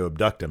going to try to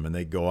abduct him, and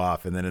they go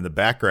off. And then in the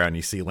background,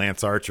 you see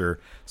Lance Archer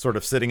sort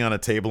of sitting on a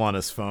table on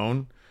his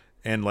phone,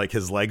 and like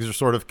his legs are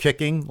sort of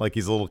kicking, like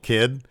he's a little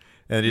kid.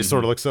 And he just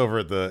sort of looks over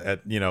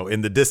at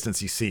in the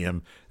distance, you see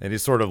him, and he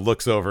sort of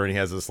looks over, and he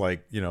has this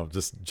like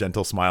just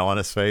gentle smile on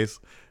his face.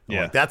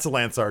 Yeah, like, that's a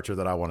Lance Archer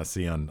that I want to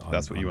see on.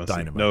 That's what you want to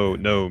see.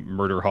 No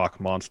Murder Hawk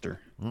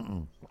monster.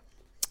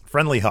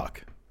 Friendly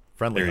Hawk.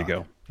 There you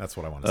go. That's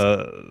what I want to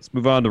see. Let's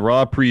move on to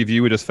Raw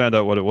preview. We just found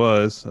out what it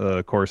was.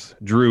 Of course,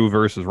 Drew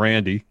versus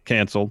Randy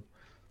canceled.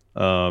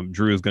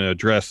 Drew is going to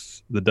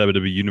address the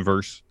WWE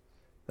Universe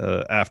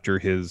after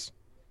his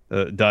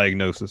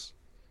diagnosis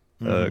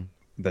that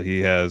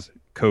he has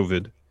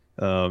COVID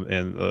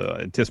and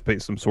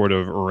anticipate some sort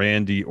of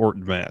Randy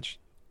Orton match,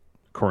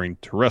 according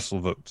to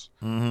WrestleVotes.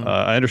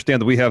 I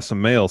understand that we have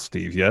some mail,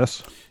 Steve,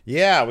 yes?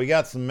 Yeah, we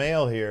got some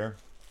mail here.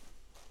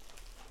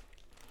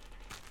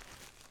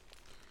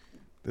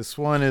 This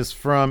one is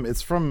I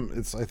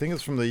think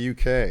it's from the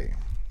UK.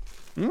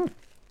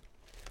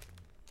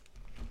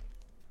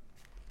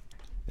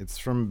 It's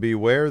from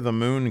Beware the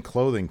Moon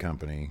Clothing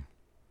Company.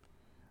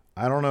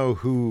 I don't know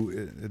who,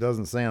 it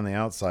doesn't say on the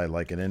outside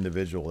like an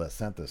individual that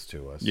sent this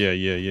to us.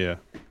 Yeah.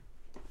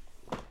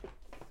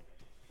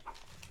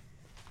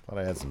 Thought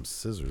I had some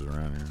scissors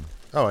around here.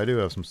 Oh, I do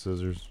have some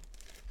scissors.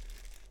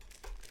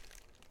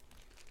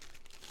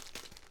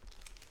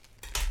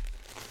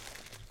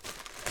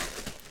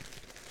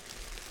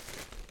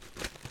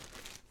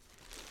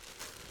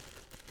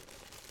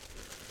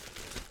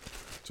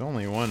 It's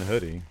only one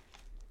hoodie.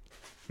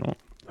 Oh,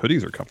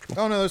 hoodies are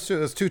comfortable. Oh, no,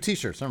 there's two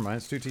T-shirts. Never mind,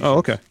 it's two T-shirts. Oh,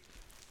 okay.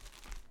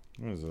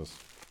 What is this?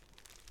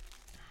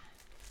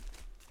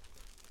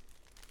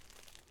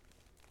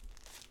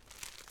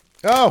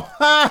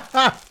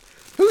 Oh,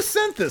 who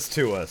sent this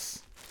to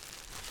us?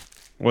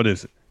 What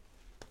is it?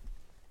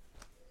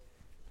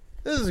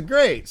 This is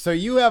great. So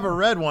you have a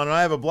red one and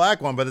I have a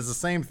black one, but it's the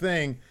same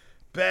thing.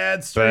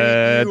 Bad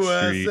Street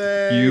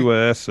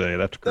USA.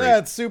 That's great.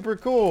 That's super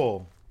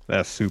cool.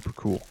 That's super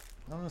cool.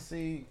 I want to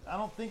see. I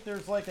don't think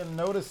there's like a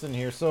notice in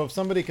here. So if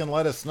somebody can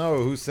let us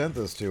know who sent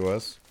this to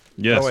us.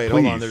 Yes, oh, wait,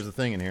 please. hold on. There's a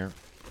thing in here.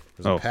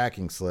 There's a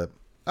packing slip.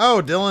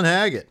 Oh, Dylan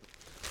Haggett.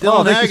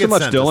 Thank you so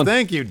much, Dylan.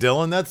 Thank you,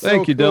 Dylan. That's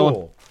Thank you, cool.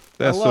 Dylan.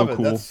 That's I love so it.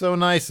 cool. That's so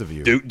nice of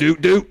you.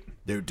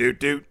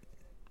 Doot.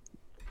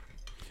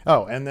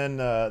 Oh, and then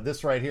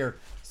this right here.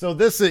 So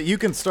this you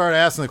can start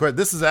asking the question.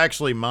 This is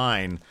actually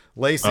mine.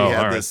 Lacey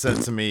had this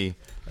sent to me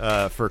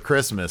for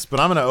Christmas, but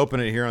I'm going to open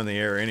it here on the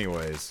air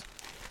anyways.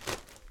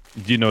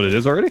 Do you know what it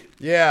is already?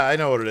 Yeah, I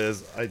know what it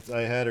is.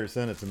 I had her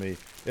send it to me.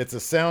 It's a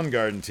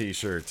Soundgarden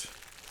t-shirt.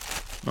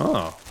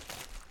 Oh.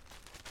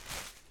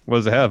 What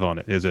does it have on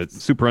it? Is it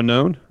Super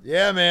Unknown?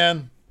 Yeah,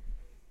 man.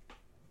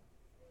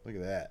 Look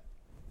at that.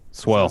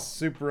 Swell.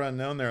 Super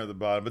Unknown there at the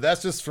bottom, but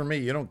that's just for me.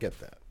 You don't get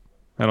that.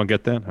 I don't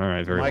get that. All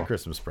right, very well.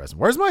 Christmas present.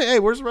 Where's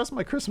the rest of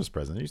my Christmas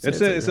present?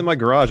 It's in my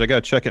garage. I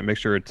gotta check it, make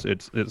sure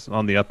it's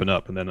on the up and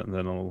up, and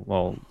then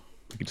I'll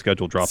we can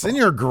schedule drop. It's in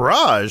your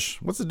garage.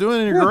 What's it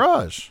doing in your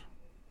garage?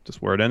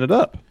 Just where it ended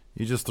up.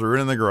 You just threw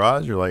it in the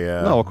garage? You're like,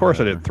 yeah. No, of course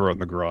I didn't throw it in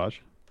the garage.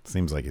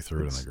 Seems like you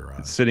threw it in the garage.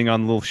 It's sitting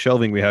on the little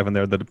shelving we have in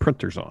there that the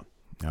printer's on.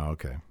 Oh,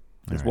 okay.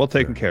 It's well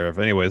taken care of.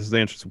 Anyways, this is the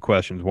answer some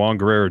questions. Juan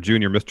Guerrero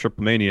Jr., Mr.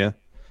 Triplemania,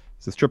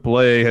 says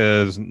AAA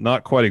has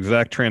not quite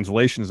exact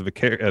translations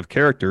of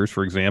characters.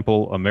 For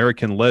example,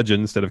 American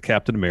Legend instead of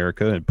Captain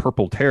America and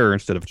Purple Terror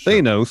instead of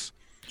Thanos.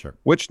 Sure.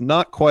 Which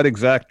not quite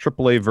exact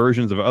AAA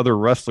versions of other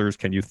wrestlers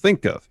can you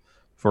think of?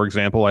 For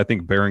example, I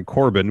think Baron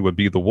Corbin would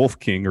be the Wolf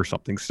King or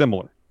something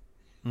similar.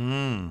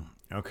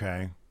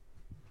 Okay.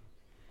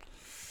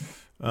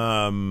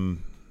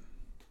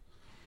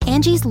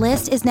 Angie's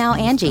List is now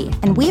Angie,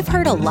 and we've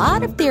heard a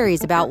lot of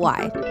theories about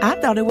why. I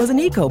thought it was an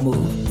eco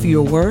move.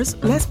 Fewer words,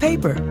 less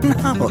paper.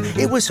 No,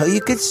 it was so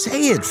you could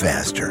say it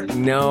faster.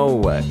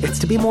 No, it's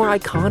to be more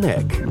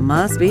iconic.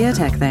 Must be a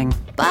tech thing.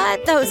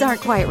 But those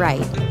aren't quite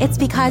right. It's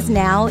because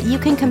now you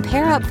can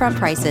compare upfront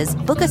prices,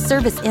 book a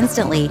service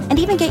instantly, and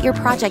even get your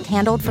project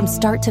handled from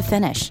start to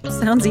finish.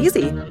 Sounds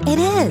easy. It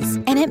is,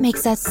 and it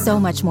makes us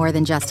so much more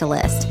than just a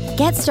list.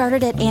 Get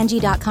started at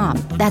Angie.com.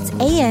 That's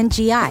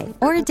ANGI,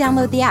 or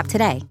download the app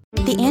today.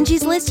 The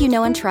Angie's List you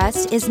know and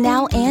trust is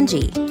now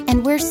Angie,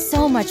 and we're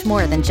so much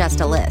more than just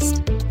a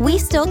list. We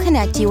still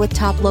connect you with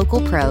top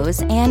local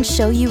pros and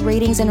show you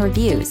ratings and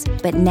reviews,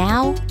 but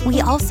now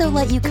we also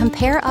let you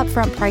compare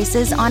upfront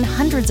prices on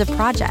hundreds of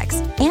projects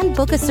and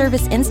book a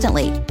service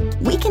instantly.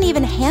 We can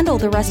even handle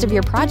the rest of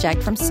your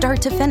project from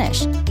start to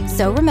finish.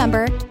 So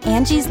remember,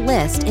 Angie's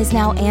List is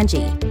now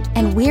Angie,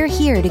 and we're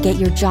here to get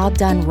your job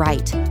done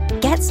right.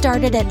 Get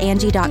started at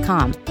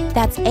Angie.com.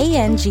 That's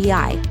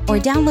ANGI, or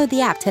download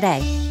the app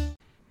today.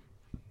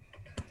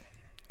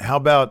 How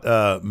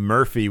about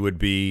Murphy would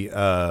be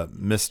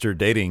Mr.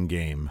 Dating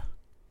Game?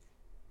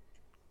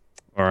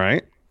 All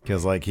right.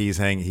 Because like he's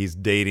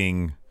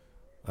dating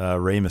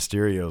Rey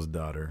Mysterio's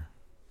daughter.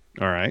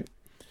 All right.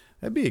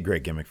 That'd be a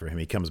great gimmick for him.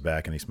 He comes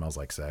back and he smells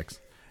like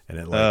sex. And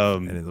it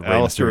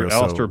Alistair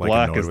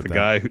Black is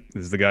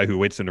the guy who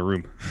waits in the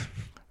room.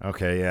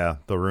 Okay, yeah,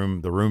 the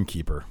room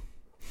keeper.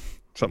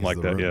 Something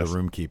like that. Yes, the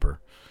room keeper.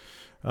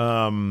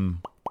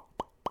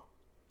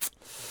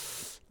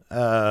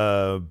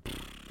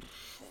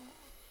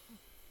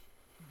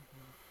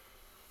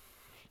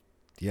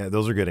 Yeah,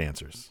 those are good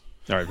answers.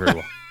 All right, very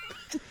well.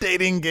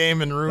 Dating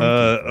game and room.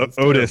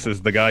 Otis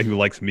is the guy who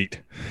likes meat.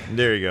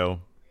 There you go,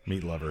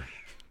 meat lover.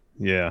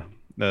 Yeah.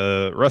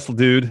 Russell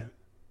Dude,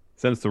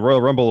 since the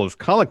Royal Rumble is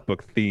comic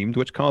book themed,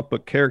 which comic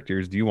book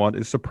characters do you want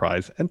as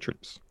surprise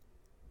entrants?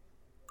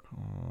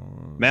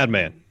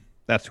 Madman.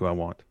 That's who I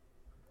want.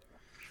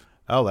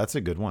 Oh, that's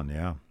a good one.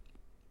 Yeah.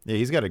 Yeah,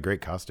 he's got a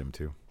great costume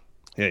too.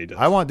 Yeah, he does.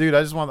 I want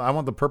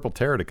the Purple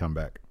Terror to come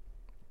back.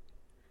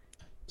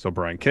 So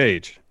Brian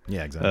Cage.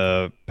 Yeah,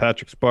 exactly.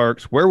 Patrick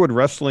Sparks. Where would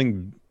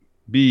wrestling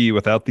be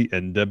without the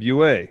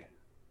NWA?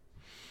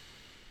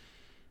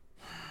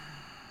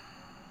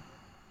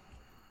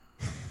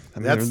 I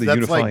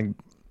mean,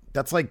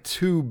 that's like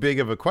too big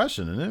of a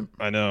question, isn't it?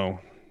 I know.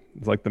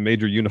 It's like the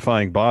major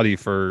unifying body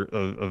for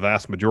a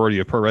vast majority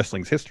of pro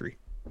wrestling's history.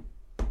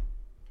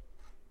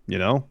 You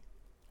know?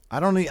 I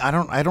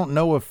don't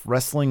know if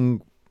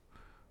wrestling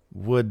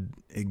would.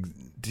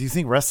 Do you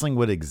think wrestling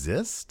would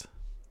exist?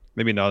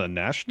 Maybe not at a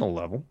national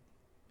level.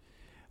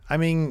 I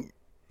mean,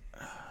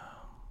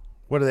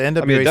 what did the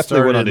NWA it definitely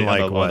started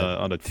went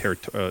on a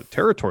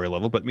territory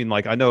level, but I mean,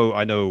 like I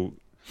know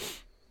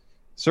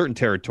certain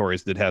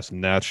territories did have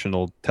some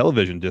national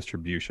television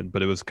distribution,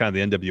 but it was kind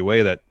of the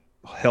NWA that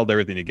held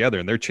everything together,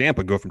 and their champ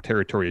would go from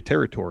territory to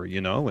territory, you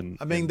know. And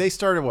I mean, they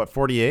started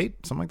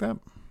 48, something like that,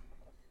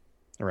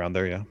 around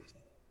there, yeah.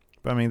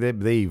 But I mean,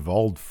 they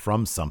evolved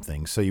from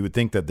something, so you would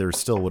think that there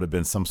still would have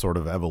been some sort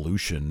of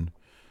evolution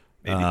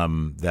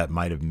that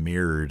might have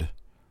mirrored.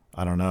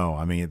 I don't know.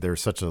 I mean,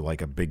 there's such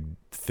a big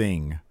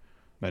thing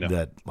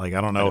that I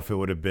don't know if it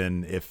would have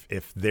been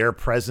if their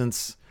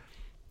presence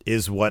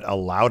is what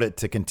allowed it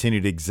to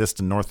continue to exist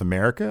in North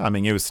America. I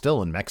mean, it was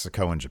still in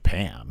Mexico and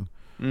Japan.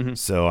 Mm-hmm.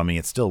 So, I mean,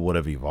 it still would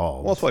have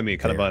evolved. Well, that's what I mean,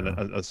 kind of on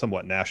a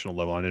somewhat national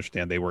level. I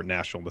understand they weren't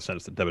national in the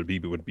sense that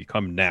WWE would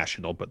become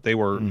national, but they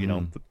were, you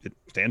know, it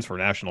stands for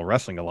National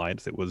Wrestling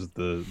Alliance. It was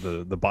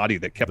the body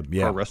that kept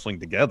pro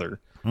wrestling together.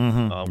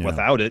 Mm-hmm.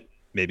 Without it,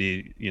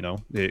 maybe, you know,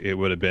 it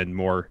would have been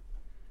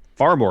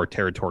far more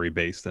territory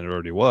based than it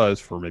already was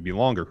for maybe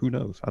longer. Who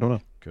knows? I don't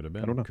know. Could have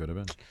been. I don't know. Could have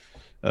been.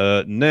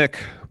 Nick,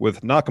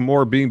 with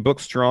Nakamura being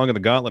booked strong in the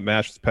gauntlet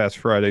match this past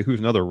Friday, who's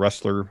another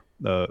wrestler,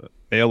 male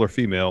or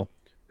female,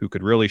 who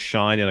could really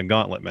shine in a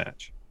gauntlet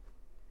match?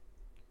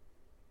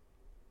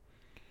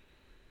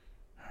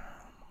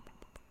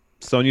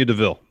 Sonya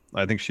Deville.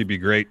 I think she'd be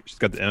great. She's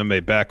got the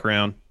MMA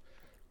background.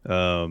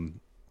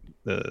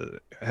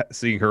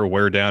 Seeing her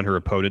wear down her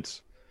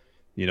opponents,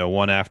 you know,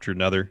 one after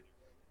another,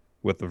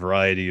 with a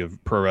variety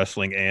of pro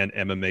wrestling and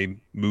MMA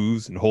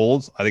moves and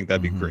holds, I think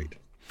that'd be great.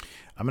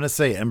 I'm going to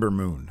say Ember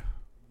Moon.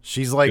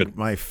 She's like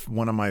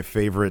one of my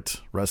favorite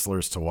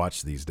wrestlers to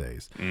watch these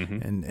days.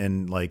 Mm-hmm.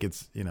 And like,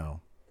 it's, you know,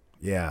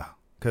 yeah,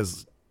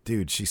 because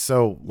dude, she's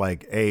so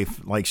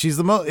she's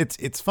the most,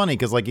 it's funny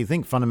because like you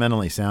think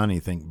fundamentally sound and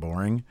you think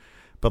boring,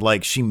 but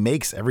like she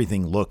makes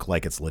everything look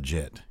like it's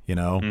legit, you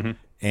know,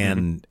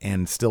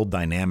 and still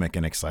dynamic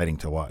and exciting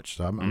to watch.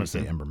 So I'm going to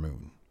say Ember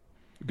Moon.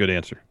 Good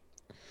answer.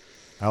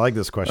 I like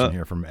this question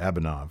here from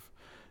Abhinav.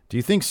 Do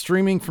you think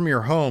streaming from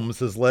your homes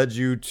has led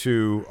you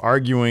to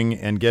arguing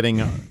and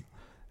getting on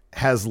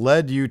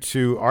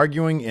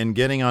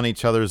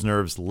each other's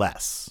nerves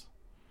less?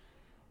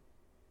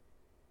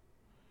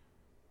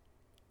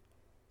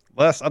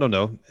 Less, I don't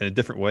know. In a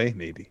different way,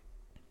 maybe.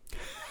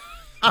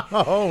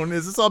 Oh,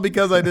 is this all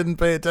because I didn't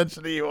pay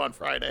attention to you on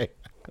Friday?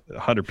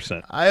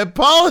 100%. I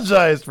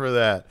apologize for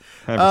that.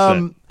 100%.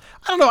 I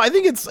don't know. I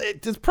think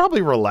it's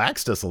probably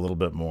relaxed us a little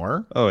bit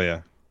more. Oh,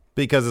 yeah.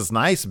 because it's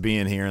nice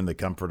being here in the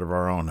comfort of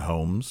our own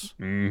homes.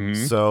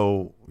 Mm-hmm.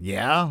 So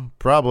yeah,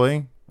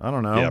 probably. I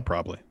don't know. Yeah,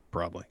 probably.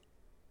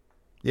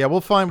 Yeah,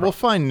 we'll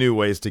find new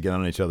ways to get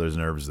on each other's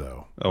nerves,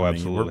 though. Oh, I mean,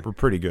 absolutely. we're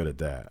pretty good at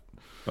that.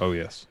 Oh,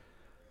 yes.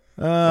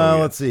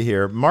 Let's see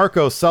here.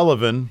 Marco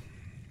Sullivan.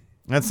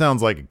 That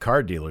sounds like a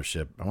car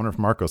dealership. I wonder if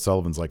Marco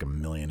Sullivan's like a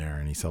millionaire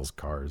and he sells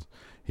cars.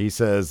 He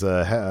says,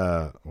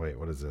 wait,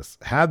 what is this?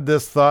 Had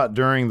this thought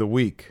during the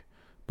week,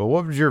 but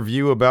what would your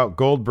view about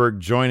Goldberg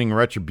joining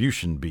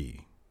Retribution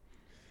be?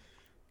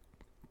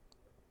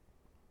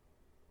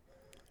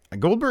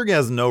 Goldberg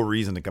has no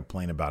reason to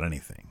complain about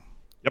anything.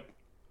 Yep.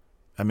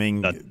 I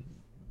mean, None.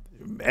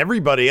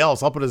 everybody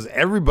else, I'll put it as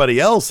everybody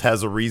else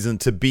has a reason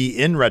to be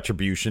in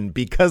Retribution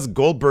because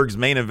Goldberg's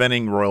main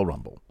eventing Royal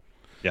Rumble.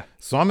 Yeah.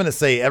 So I'm going to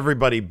say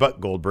everybody but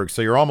Goldberg.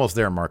 So you're almost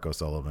there, Marco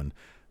Sullivan.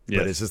 But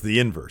Yes. it's just the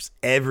inverse.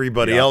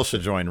 Everybody The else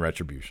should join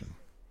Retribution.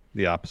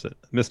 The opposite.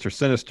 Mr.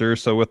 Sinister,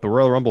 so with the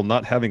Royal Rumble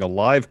not having a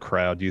live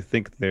crowd, do you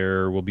think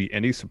there will be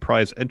any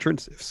surprise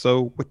entrants? If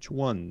so, which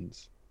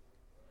ones?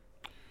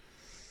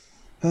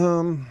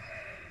 Remember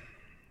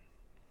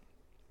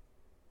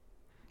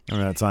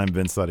that time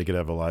Vince thought he could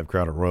have a live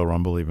crowd at Royal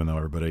Rumble, even though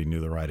everybody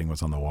knew the writing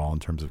was on the wall in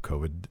terms of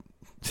COVID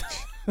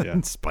Yeah.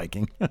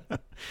 spiking.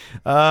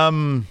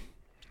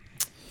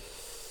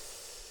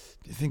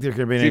 Do you think there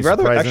could be any See,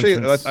 rather, surprise actually,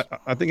 entrants?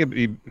 I think it'd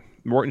be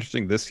more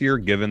interesting this year,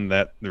 given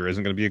that there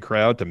isn't going to be a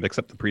crowd, to mix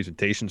up the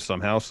presentation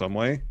somehow, some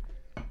way,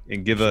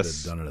 and give Should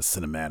us. have done it a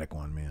cinematic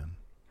one, man.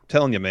 I'm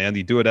telling you, man,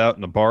 you do it out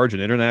in a barge in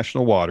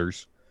international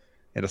waters,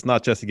 and it's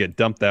not just to get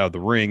dumped out of the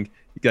ring.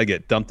 You got to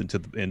get dumped into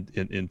the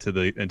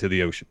into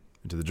the ocean.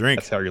 Into the drink.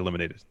 That's how you're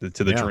eliminated.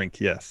 To the Yeah. drink,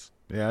 yes.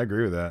 Yeah, I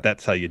agree with that.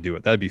 That's how you do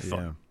it. That'd be fun.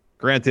 Yeah.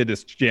 Granted,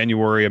 it's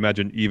January.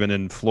 Imagine even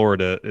in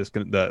Florida, it's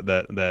gonna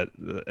that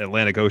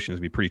Atlantic Ocean is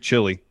gonna be pretty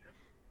chilly.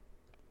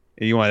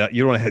 And you want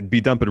to be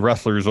dumping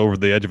wrestlers over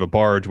the edge of a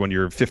barge when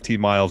you're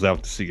 15 miles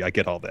out to sea. I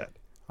get all that.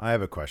 I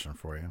have a question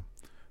for you.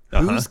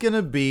 Uh-huh. Who's going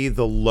to be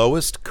the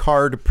lowest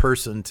card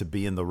person to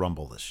be in the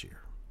Rumble this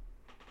year?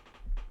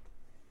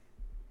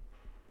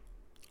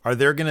 Are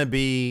there going to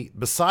be,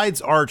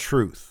 besides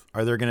R-Truth,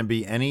 are there going to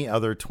be any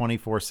other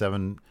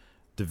 24/7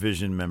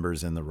 division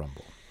members in the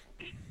Rumble?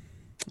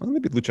 Well,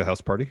 maybe Lucha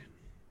House Party.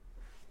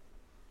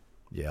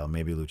 Yeah,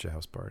 maybe Lucha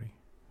House Party.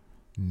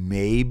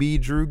 Maybe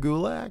Drew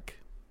Gulak?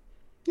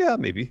 Yeah,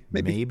 maybe.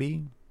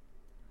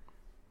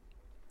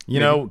 You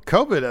know,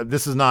 COVID,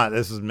 this is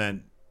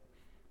meant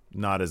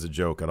not as a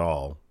joke at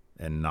all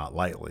and not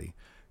lightly.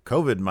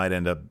 COVID might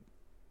end up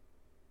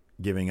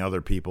giving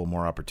other people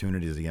more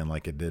opportunities again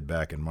like it did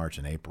back in March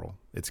and April.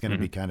 It's going to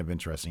be kind of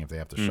interesting if they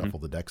have to shuffle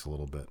the decks a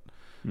little bit.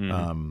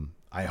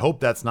 I hope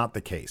that's not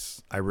the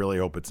case. I really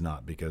hope it's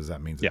not, because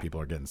that means that people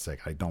are getting sick.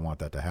 I don't want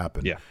that to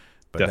happen. Yeah,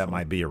 but definitely. that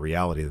might be a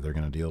reality that they're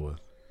going to deal with.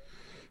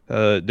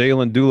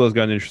 Dalen Dula's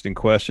got an interesting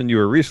question. You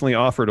were recently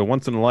offered a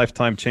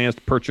once-in-a-lifetime chance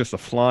to purchase a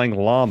flying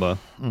llama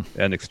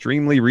at an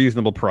extremely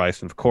reasonable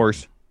price, and of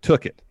course,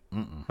 took it.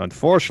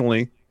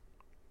 Unfortunately,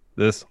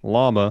 this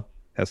llama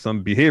has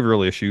some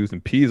behavioral issues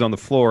and pees on the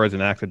floor as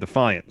an act of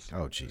defiance.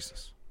 Oh,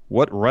 Jesus.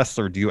 What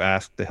wrestler do you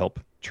ask to help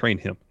train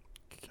him?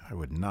 I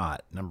would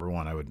not. Number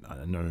one, I would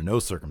under no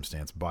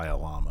circumstance buy a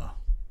llama.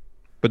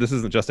 But this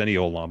isn't just any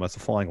old llama. It's a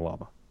flying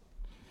llama.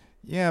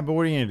 Yeah, but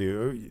what are you going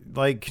to do?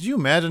 Like, could you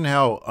imagine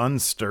how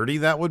unsturdy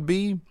that would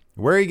be?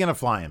 Where are you going to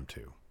fly him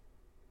to?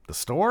 The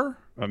store?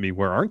 I mean,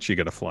 where aren't you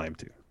going to fly him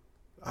to?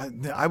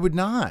 I would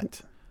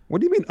not. What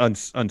do you mean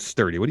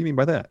unsturdy? What do you mean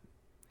by that?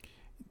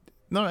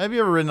 No, have you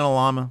ever ridden a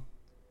llama?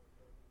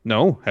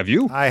 No, have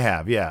you? I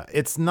have, yeah.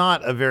 It's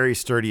not a very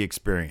sturdy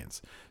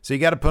experience. So you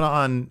got to put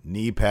on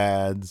knee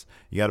pads.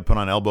 You got to put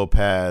on elbow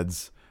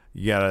pads.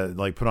 You got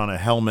to put on a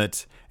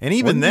helmet. And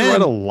even When do you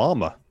then, ride a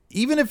llama?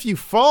 even if you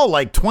fall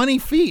like 20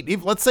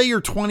 feet, let's say you're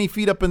 20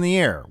 feet up in the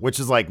air, which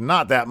is like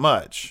not that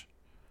much.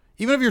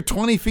 Even if you're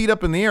 20 feet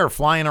up in the air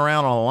flying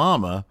around on a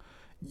llama,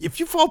 if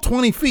you fall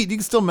 20 feet, you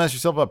can still mess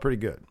yourself up pretty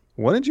good.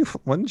 When did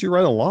you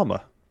ride a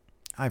llama?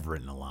 I've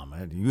ridden a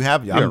llama. You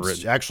have? haven't I'm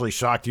ridden. actually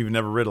shocked you've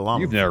never ridden a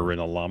llama. You've never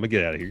ridden a llama.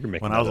 Get out of here. You're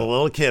making When that I was a up.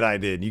 little kid, I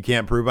did. You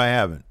can't prove I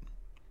haven't.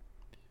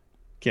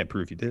 Can't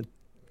prove you did.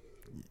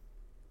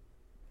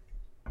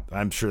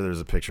 I'm sure there's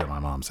a picture at my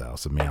mom's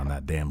house of me on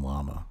that damn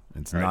llama.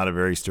 It's not a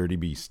very sturdy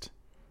beast.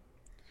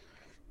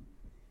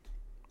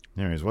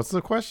 Anyways, what's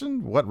the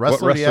question? What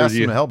wrestler do you wrestler ask do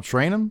him you- to help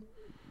train him?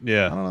 I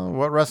Yeah. don't know.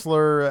 What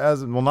wrestler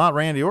as well, not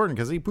Randy Orton,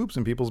 because he poops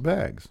in people's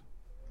bags.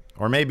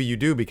 Or maybe you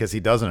do because he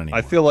doesn't anymore.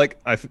 I feel like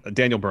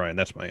Daniel Bryan.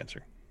 That's my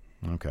answer.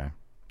 Okay.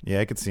 Yeah,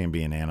 I could see him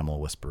being an animal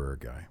whisperer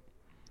guy.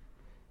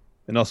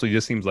 And also, he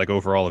just seems like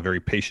overall a very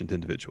patient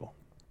individual.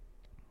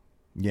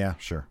 Yeah,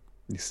 sure.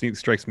 He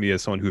strikes me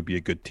as someone who would be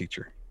a good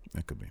teacher.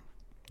 That could be.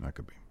 That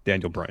could be.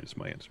 Daniel Bryan is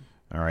my answer.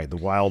 All right, the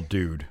wild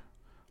dude.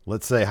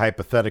 Let's say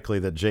hypothetically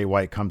that Jay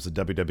White comes to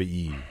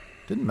WWE.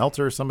 Didn't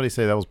Meltzer or somebody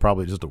say that was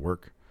probably just a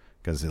work?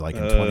 Because like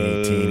in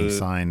 2018 he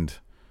signed.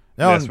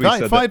 No, yes, we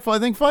said that. I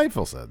think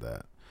Fightful said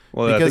that.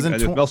 Well, Because I in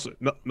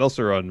think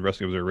Meltzer on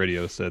Wrestling Observer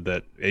Radio said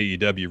that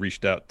AEW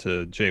reached out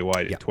to Jay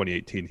White in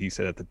 2018. He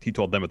said he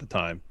told them at the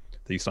time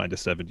He signed a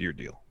 7-year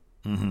deal.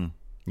 Mm-hmm.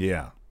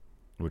 Yeah,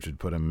 which would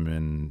put him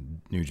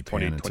in New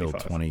Japan until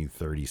 2025.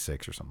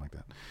 2036 or something like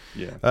that.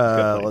 Yeah, he's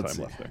got plenty of Let's time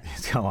see. left there.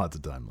 He's got lots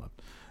of time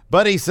left.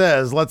 But he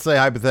says, let's say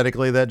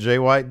hypothetically that Jay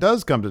White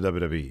does come to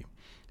WWE,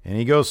 and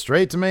he goes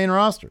straight to main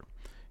roster.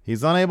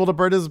 He's unable to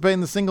participate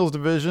in the singles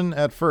division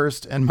at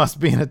first and must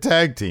be in a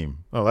tag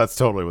team. Oh, that's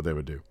totally what they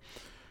would do.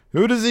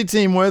 Who does he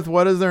team with?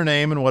 What is their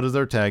name? And what is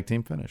their tag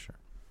team finisher?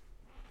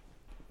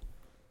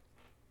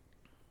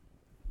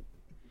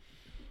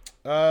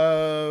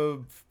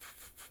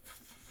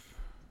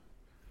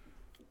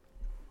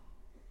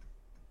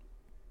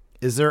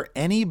 Is there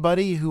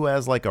anybody who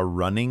has like a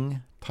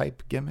running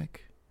type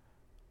gimmick?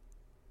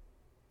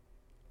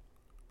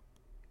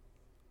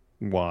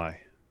 Why?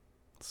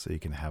 So you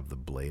can have the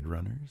Blade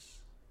Runners?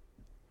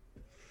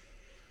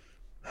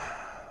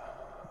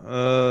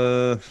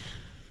 I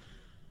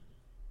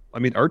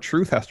mean,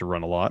 R-Truth has to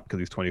run a lot because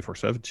he's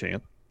 24/7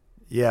 champ.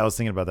 Yeah, I was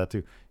thinking about that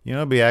too. You know,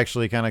 it'd be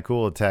actually kind of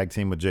cool, a tag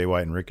team with Jay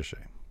White and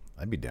Ricochet.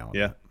 I'd be down with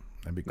Yeah. that.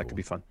 That'd be cool. That could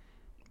be fun.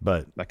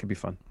 But That could be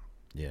fun.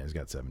 yeah, he's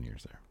got 7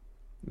 years there.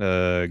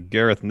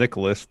 Gareth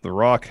Nicholas, The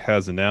Rock,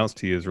 has announced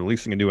he is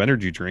releasing a new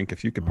energy drink.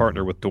 If you could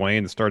partner with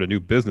Dwayne to start a new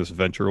business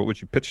venture, what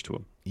would you pitch to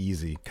him?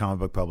 Easy. Comic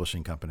book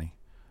publishing company.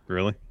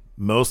 Really?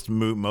 Most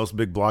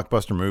big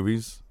blockbuster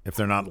movies, if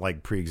they're not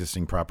like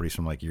pre-existing properties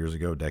from like years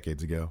ago,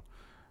 decades ago,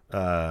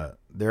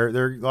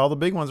 they're all the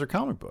big ones are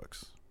comic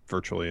books.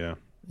 Virtually, yeah.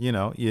 You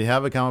know, you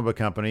have a comic book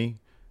company,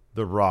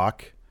 The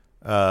Rock,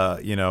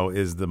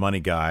 is the money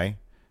guy.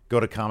 Go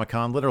to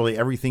Comic-Con, literally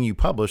everything you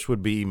publish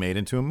would be made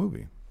into a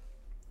movie.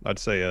 I'd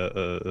say, I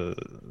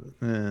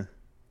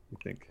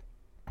think.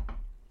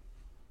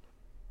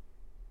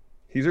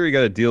 He's already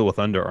got a deal with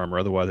Under Armour.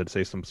 Otherwise, I'd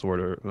say some sort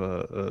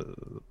of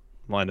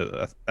line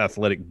of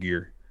athletic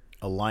gear.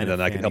 A line And of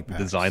then I can fanny help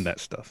packs. design that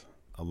stuff.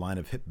 A line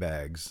of hip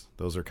bags.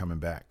 Those are coming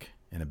back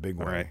in a big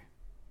way.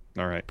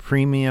 All right.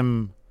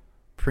 Premium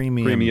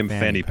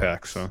fanny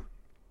packs, huh?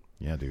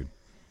 Yeah, dude.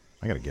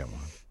 I got to get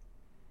one.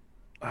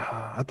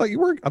 I thought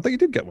you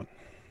did get one.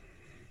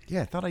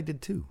 Yeah, I thought I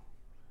did too.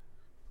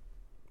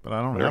 But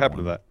I don't know. Whatever happened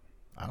to that?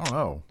 I don't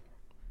know.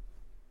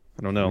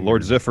 I don't know.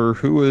 Lord Ziffer,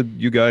 who would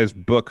you guys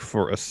book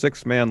for a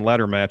 6-man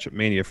ladder match at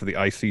Mania for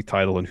the IC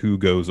title, and who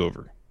goes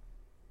over?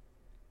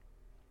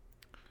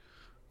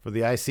 For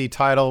the IC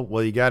title,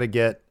 well, you got to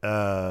get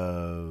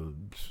Sami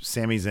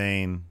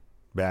Zayn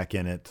back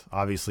in it.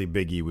 Obviously,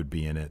 Big E would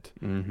be in it.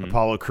 Mm-hmm.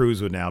 Apollo Crews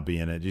would now be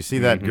in it. Do you see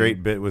that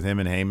great bit with him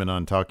and Heyman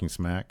on Talking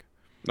Smack?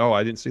 Oh,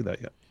 I didn't see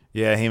that yet.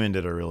 Yeah, Heyman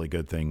did a really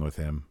good thing with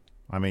him.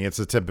 I mean, it's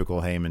a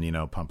typical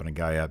Heyman, pumping a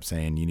guy up,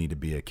 saying you need to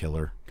be a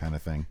killer kind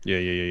of thing. Yeah.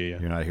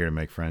 You're not here to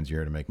make friends. You're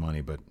here to make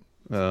money, but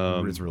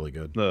it's really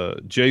good.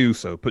 Jey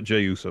Uso. Put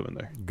Jey Uso in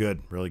there.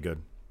 Good, really good.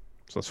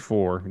 So that's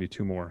 4. We need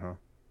 2 more, huh?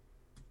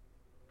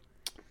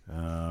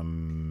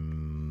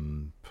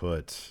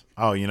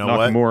 You know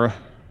what?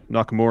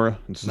 Nakamura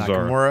and Cesaro.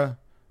 Nakamura?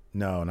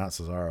 No, not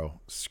Cesaro.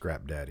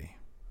 Scrap Daddy.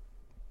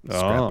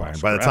 Scrap Iron. By the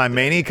Scrap time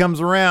Daddy. Mania comes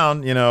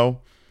around,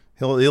 he'll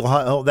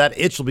that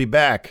itch will be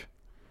back.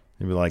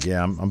 He'll be like,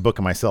 yeah, I'm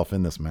booking myself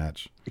in this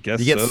match. I guess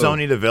you get so.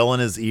 Sonya Deville in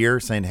his ear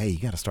saying, hey, you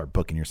got to start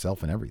booking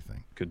yourself and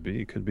everything. Could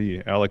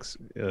be. Alex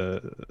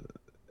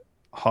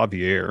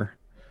Javier.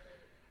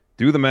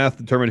 Do the math,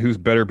 determine who's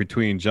better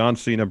between John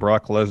Cena,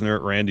 Brock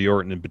Lesnar, Randy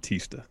Orton, and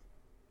Batista.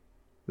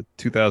 The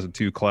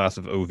 2002 class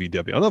of OVW.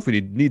 I don't know if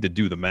we need to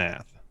do the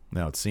math.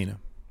 No, it's Cena.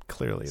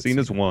 Clearly, it's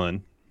Cena's Cena.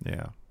 1.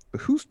 Yeah.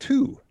 But who's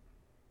 2?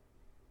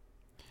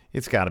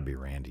 It's got to be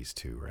Randy's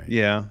 2, right?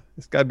 Yeah.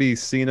 It's got to be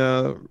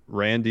Cena,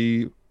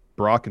 Randy,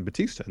 Brock, and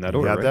Batista in that You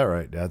order, got right?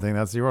 that right. I think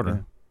that's the order.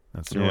 Yeah.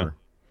 That's the Yeah. order.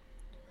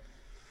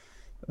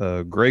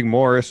 Greg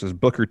Morris is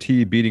Booker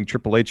T beating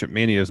Triple H at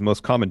Mania is the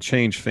most common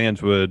change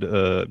fans would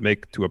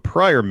make to a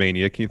prior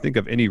Mania. Can you think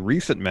of any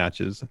recent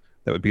matches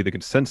that would be the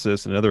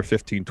consensus in another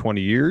 15,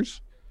 20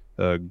 years?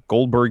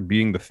 Goldberg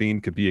beating The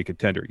Fiend could be a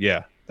contender.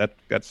 Yeah,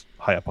 that's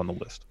high up on the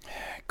list.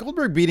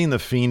 Goldberg beating The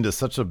Fiend is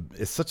such a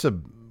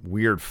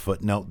weird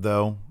footnote,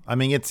 though. I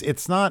mean, it's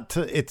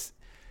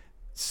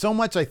so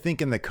much. I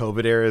think in the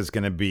COVID era is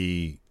going to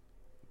be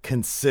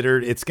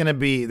considered. There's going to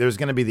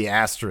be the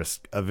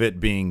asterisk of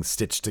it being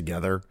stitched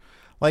together.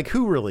 Like,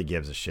 who really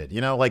gives a shit?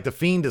 Like The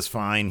Fiend is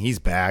fine. He's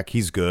back.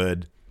 He's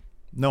good.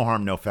 No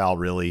harm, no foul,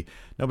 really.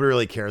 Nobody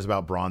really cares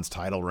about Braun's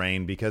title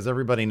reign because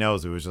everybody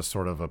knows it was just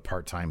sort of a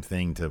part-time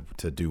thing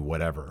to do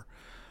whatever.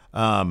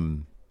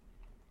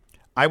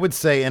 I would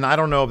say, and I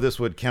don't know if this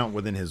would count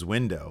within his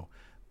window,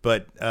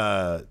 but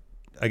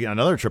again,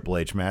 another Triple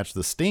H match,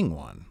 the Sting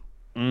one.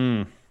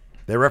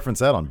 They reference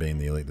that on Being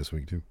the Elite this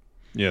week, too.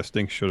 Yeah,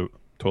 Sting should have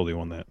totally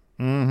won that.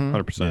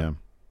 100%.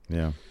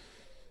 Yeah.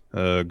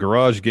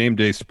 Garage Game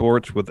Day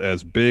Sports, with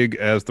as big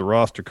as the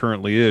roster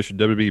currently is, should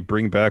WWE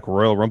bring back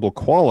Royal Rumble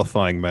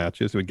qualifying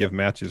matches? It would give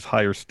matches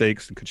higher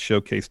stakes and could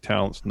showcase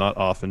talents not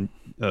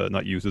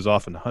used as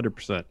often.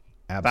 100%.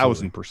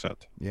 Absolutely. 1,000%.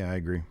 Yeah, I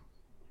agree.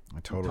 I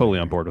Totally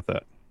on board with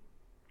that.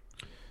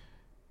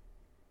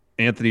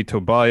 Anthony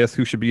Tobias,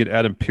 who should be in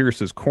Adam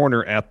Pearce's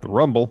corner at the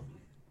Rumble?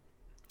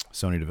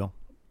 Sonya Deville.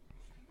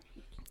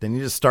 They need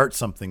to start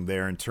something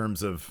there in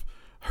terms of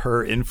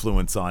her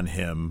influence on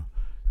him,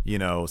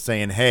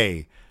 saying,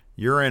 hey,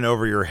 you're in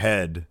over your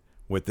head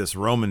with this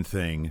Roman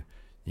thing.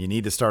 You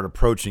need to start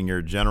approaching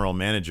your general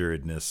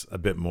manageredness a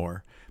bit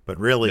more. But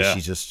really,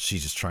 she's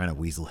just trying to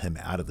weasel him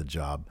out of the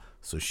job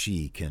so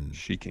she can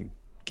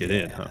get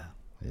in, huh?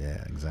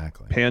 Yeah,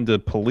 exactly. Panda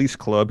Police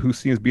Club, who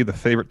seems to be the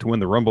favorite to win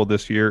the Rumble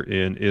this year,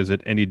 and is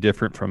it any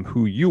different from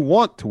who you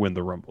want to win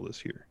the Rumble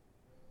this year?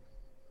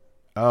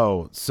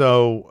 Oh,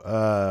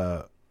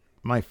 so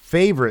my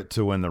favorite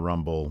to win the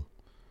Rumble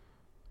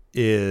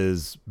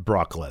is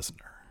Brock Lesnar.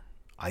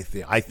 I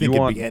think you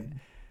want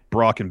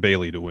Brock and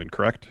Bayley to win,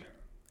 correct?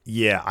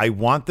 Yeah, I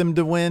want them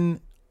to win.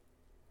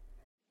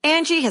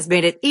 Angie has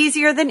made it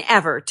easier than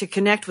ever to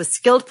connect with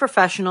skilled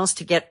professionals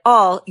to get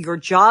all your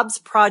jobs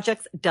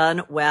projects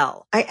done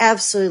well. I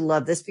absolutely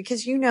love this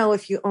because,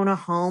 if you own a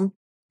home,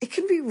 it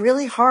can be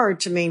really hard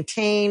to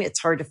maintain. It's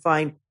hard to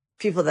find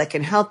people that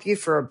can help you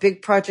for a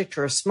big project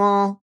or a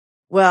small.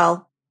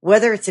 Well,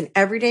 whether it's in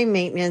everyday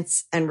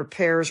maintenance and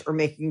repairs or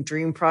making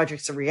dream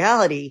projects a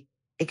reality,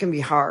 it can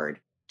be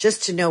hard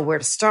just to know where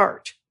to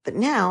start. But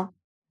now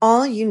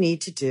all you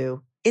need to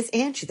do is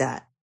Angie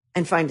that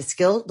and find a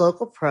skilled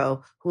local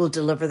pro who will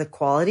deliver the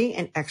quality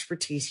and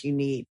expertise you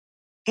need.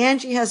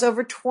 Angie has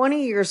over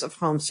 20 years of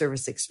home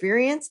service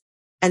experience,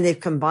 and they've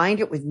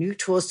combined it with new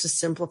tools to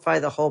simplify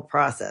the whole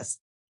process.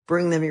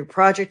 Bring them your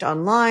project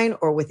online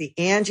or with the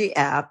Angie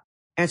app,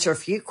 answer a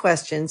few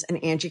questions,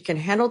 and Angie can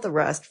handle the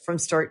rest from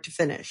start to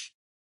finish.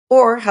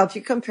 Or help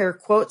you compare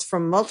quotes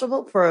from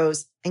multiple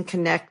pros and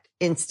connect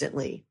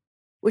instantly,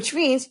 which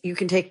means you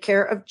can take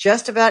care of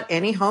just about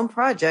any home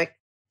project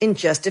in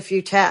just a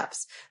few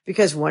taps.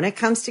 Because when it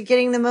comes to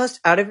getting the most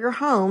out of your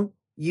home,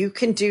 you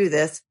can do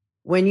this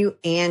when you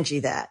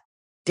Angie that.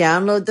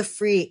 Download the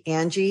free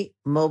Angie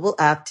mobile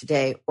app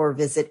today or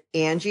visit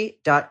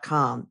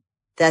Angie.com.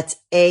 That's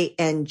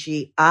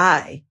ANGI.com.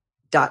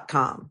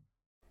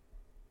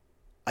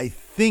 I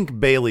think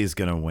Bayley's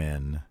going to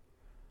win.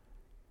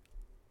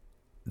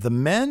 The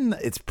men,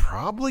 it's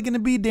probably going to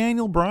be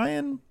Daniel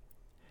Bryan.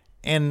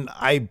 And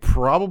I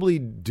probably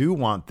do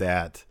want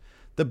that.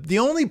 The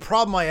only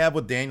problem I have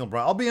with Daniel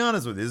Bryan, I'll be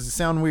honest with you, this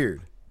sound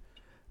weird.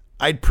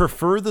 I'd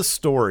prefer the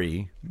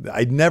story.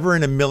 I'd never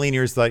in a million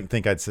years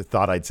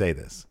thought I'd say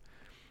this.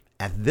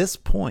 At this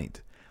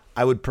point,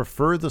 I would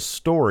prefer the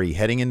story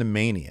heading into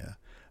Mania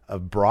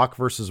of Brock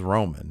versus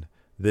Roman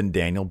than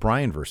Daniel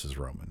Bryan versus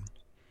Roman.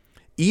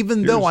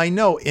 Even though I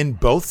know in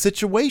both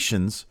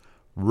situations,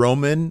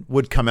 Roman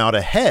would come out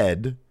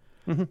ahead,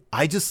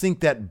 I just think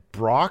that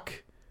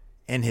Brock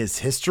and his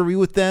history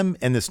with them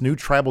and this new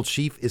tribal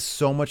chief is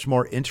so much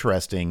more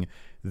interesting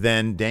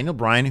than Daniel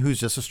Bryan,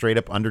 who's just a straight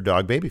up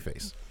underdog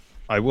babyface.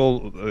 I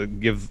will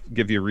give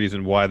you a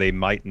reason why they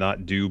might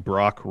not do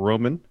Brock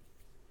Roman.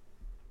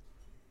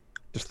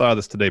 Just thought of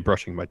this today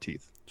brushing my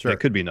teeth. Sure.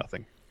 It could be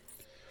nothing.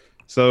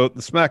 So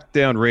the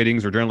SmackDown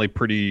ratings are generally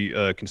pretty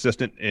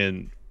consistent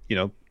in,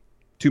 2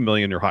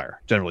 million or higher,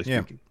 generally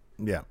speaking.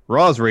 Yeah.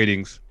 Raw's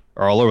ratings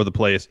are all over the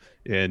place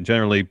and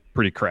generally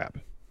pretty crap.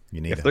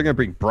 If they're going to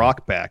bring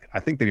Brock back, I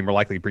think they'd be more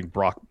likely to bring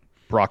Brock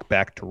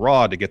back to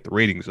Raw to get the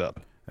ratings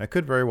up. That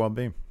could very well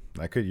be.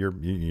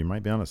 You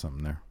might be onto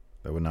something there.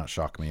 That would not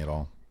shock me at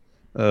all.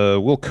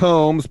 Will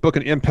Combs book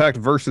an Impact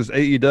versus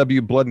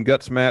AEW Blood and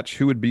Guts match.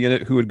 Who would be in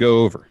it? Who would go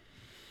over?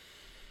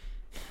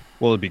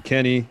 Well, it'd be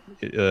Kenny,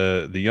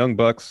 the Young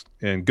Bucks,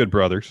 and Good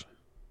Brothers.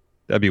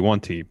 That'd be one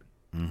team.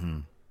 Mm-hmm.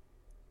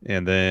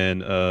 And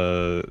then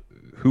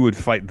who would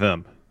fight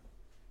them?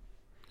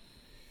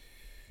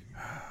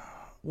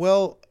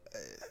 Well,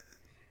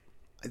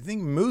 I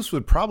think Moose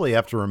would probably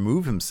have to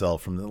remove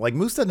himself from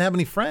Moose doesn't have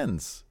any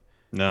friends.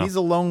 No. He's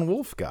a lone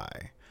wolf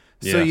guy.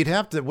 So Yeah. you'd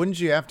have to, wouldn't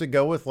you have to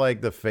go with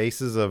the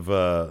faces of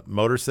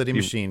Motor City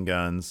Machine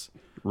Guns,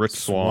 Rich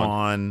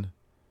Swann,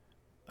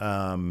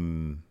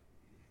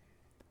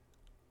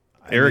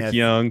 Eric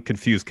Young,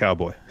 Confused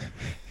Cowboy.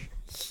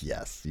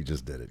 Yes, you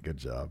just did it. Good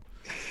job.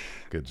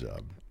 Good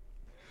job.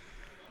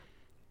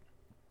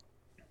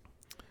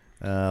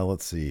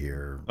 Let's see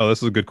here. Oh,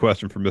 this is a good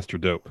question from Mr.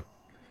 Dope.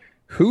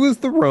 Who is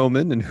the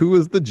Roman and who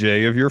is the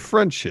J of your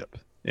friendship?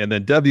 And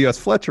then W.S.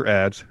 Fletcher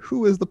adds,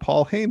 who is the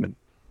Paul Heyman?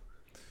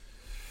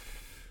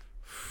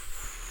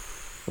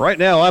 Right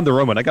now, I'm the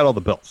Roman. I got all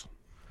the belts.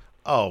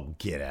 Oh,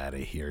 get out of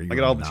here. I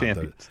got all the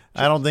champions.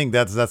 I don't think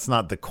that's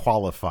not the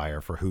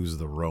qualifier for who's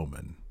the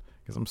Roman,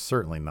 because I'm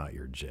certainly not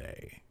your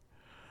J.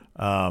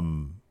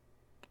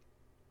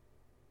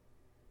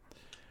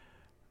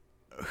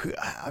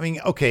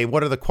 Okay,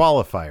 what are the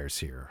qualifiers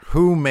here?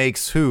 Who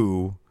makes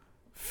who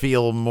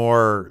feel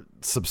more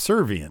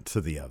subservient to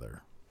the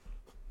other?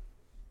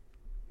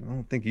 I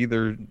don't think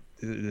either.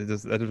 That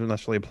doesn't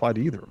necessarily apply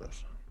to either of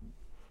us.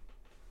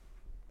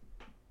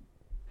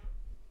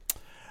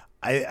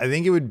 I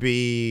think it would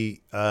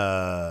be.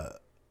 I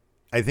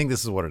think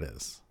this is what it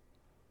is.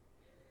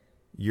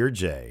 You're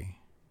Jay.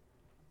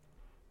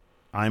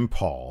 I'm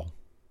Paul,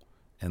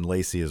 and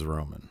Lacey is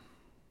Roman.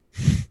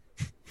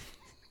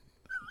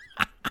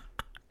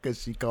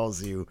 Because she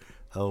calls you,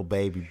 oh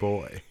baby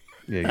boy.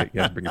 Yeah, you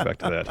got to bring it back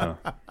to that, huh?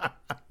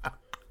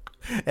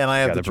 And I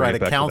have to try to bring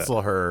it back to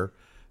counsel her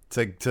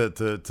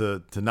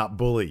to not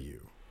bully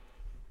you.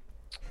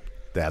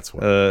 That's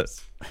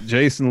what.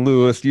 Jason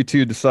Lewis, you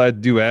two decide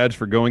to do ads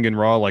for Going in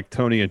Raw like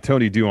Tony and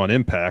Tony do on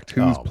Impact.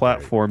 Whose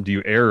platform do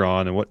you air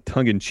on, and what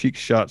tongue-in-cheek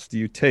shots do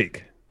you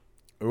take?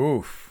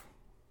 Oof.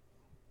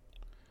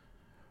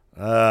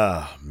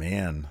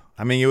 Man.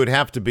 I mean, you would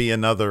have to be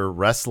another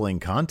wrestling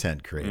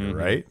content creator,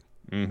 right?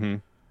 Mm-hmm.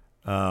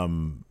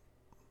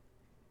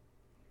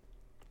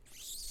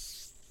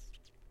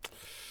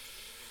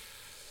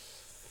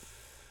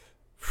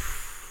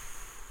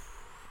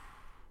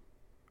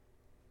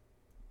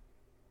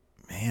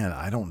 Man,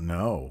 I don't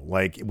know.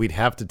 Like, we'd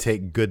have to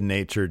take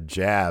good-natured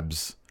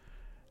jabs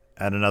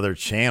at another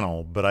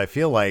channel, but I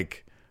feel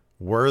like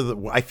we're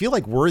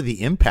the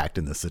Impact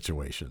in this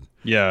situation.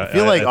 Yeah, I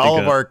feel like all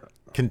of our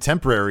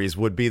contemporaries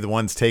would be the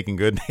ones taking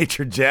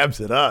good-natured jabs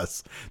at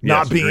us,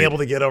 not being able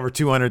to get over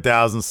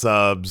 200,000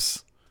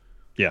 subs.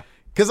 Yeah,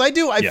 because I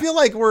feel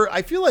like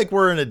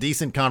we're in a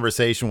decent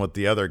conversation with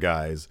the other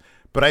guys,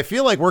 but I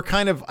feel like we're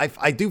kind of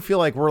I do feel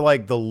like we're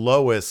like the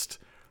lowest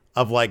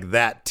of like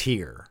that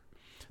tier.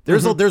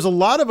 There's a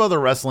lot of other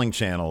wrestling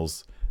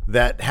channels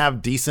that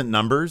have decent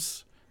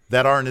numbers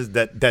that aren't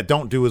that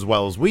don't do as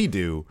well as we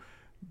do,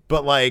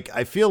 but like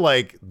I feel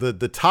like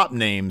the top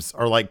names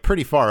are like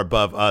pretty far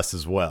above us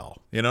as well.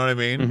 You know what I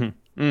mean?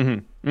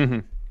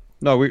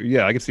 No,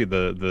 I can see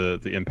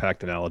the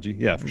Impact analogy.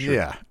 Yeah, for sure.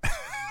 Yeah.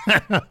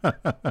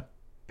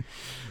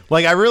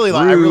 Like I really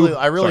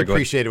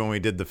appreciated when we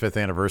did the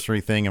 5th anniversary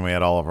thing and we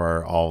had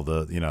all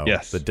the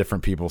the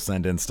different people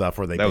send in stuff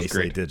where they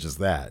basically did just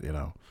that.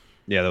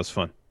 Yeah, that was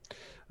fun.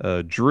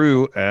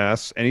 Drew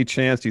asks, any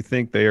chance you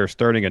think they are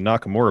starting a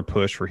Nakamura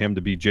push for him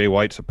to be Jay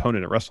White's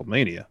opponent at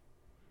WrestleMania?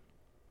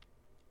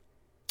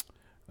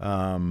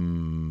 I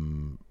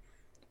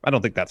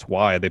don't think that's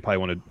why. They probably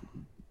wanted,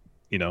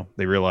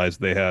 they realize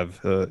they have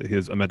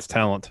his immense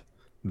talent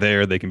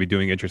there. They can be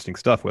doing interesting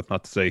stuff with.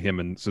 Not to say him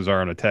and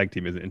Cesaro on a tag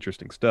team is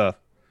interesting stuff.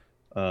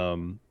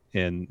 And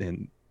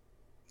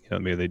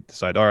maybe they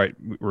decide, all right,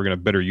 we're going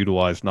to better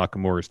utilize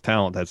Nakamura's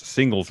talent as a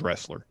singles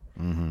wrestler.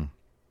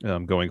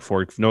 Going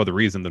forward, if no other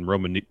reason than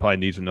Roman probably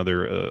needs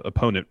another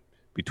opponent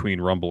between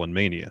Rumble and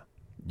Mania.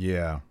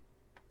 Yeah,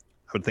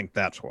 I would think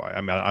that's why. I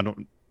mean, I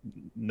don't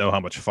know how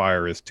much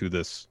fire is to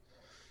this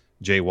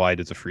Jay White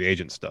as a free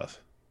agent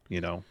stuff,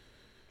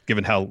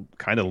 given how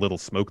kind of little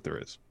smoke there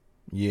is.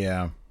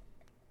 Yeah.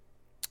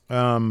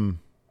 Yeah,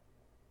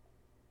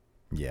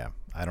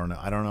 I don't know.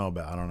 I don't know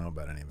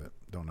about any of it.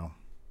 Don't know.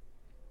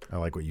 I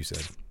like what you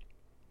said.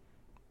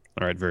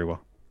 All right, very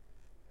well.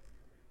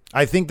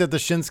 I think that the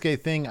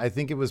Shinsuke thing, I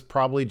think it was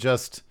probably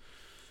just,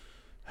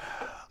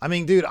 I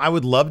mean, dude, I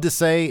would love to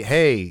say,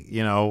 hey,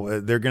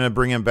 they're going to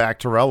bring him back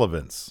to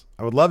relevance.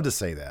 I would love to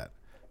say that.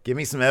 Give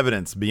me some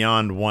evidence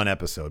beyond one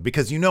episode,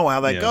 because you know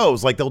how that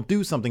goes. Like they'll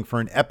do something for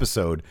an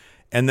episode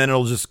and then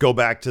it'll just go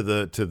back to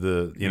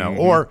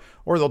the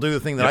or they'll do the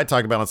thing that I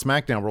talked about on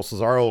SmackDown where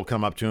Cesaro will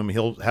come up to him.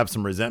 He'll have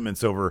some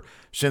resentments over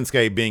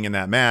Shinsuke being in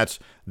that match.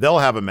 They'll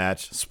have a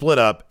match, split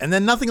up, and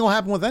then nothing will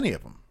happen with any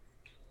of them.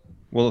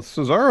 Well,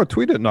 Cesaro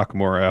tweeted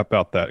Nakamura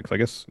about that because I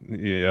guess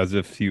as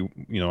if he,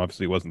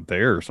 obviously wasn't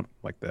there or something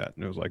like that.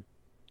 And it was like,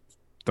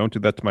 don't do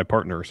that to my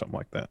partner or something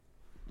like that.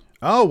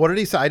 Oh, what did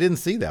he say? I didn't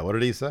see that. What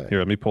did he say? Here,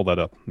 let me pull that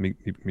up.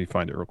 Let me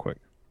find it real quick.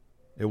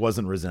 It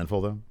wasn't resentful,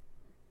 though?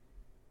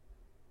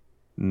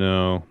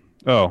 No.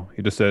 Oh,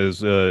 he just says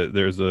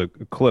there's a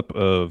clip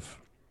of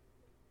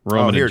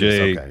Roman and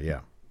Jay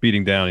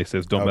beating down. He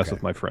says, don't mess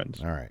with my friends.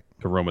 All right.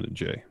 To Roman and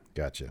Jay.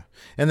 Gotcha.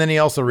 And then he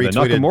also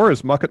retweeted.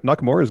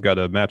 Nakamura's got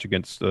a match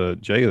against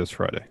Jay this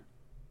Friday.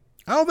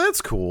 Oh,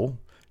 that's cool.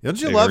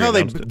 Don't you love how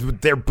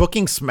they're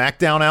booking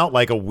SmackDown out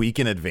like a week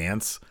in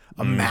advance?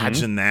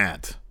 Imagine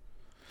that.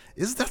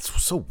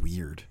 That's so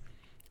weird.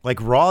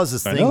 Like Raw is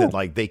this thing that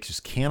like they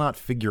just cannot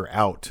figure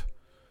out,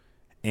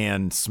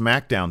 and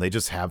SmackDown they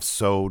just have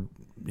so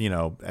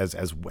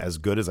as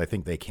good as I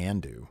think they can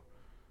do.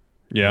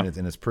 Yeah,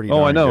 and it's pretty.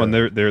 Oh, I know,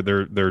 good.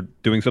 and they're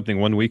doing something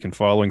one week and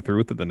following through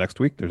with it the next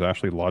week. There's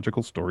actually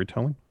logical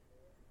storytelling.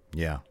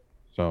 Yeah.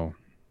 So,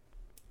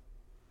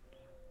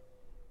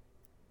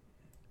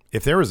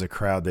 if there was a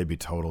crowd, they'd be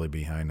totally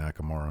behind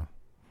Nakamura.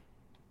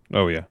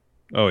 Oh yeah.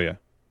 100%.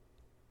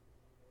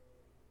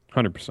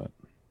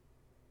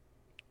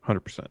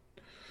 100%.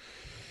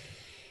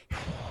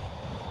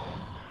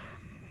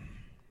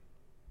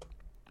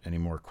 Any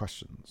more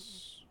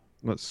questions?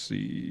 Let's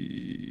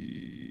see.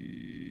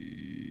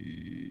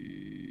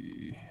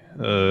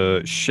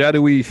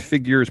 Shadowy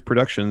Figures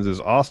Productions, is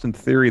Austin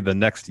Theory the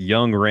next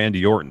young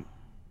Randy Orton?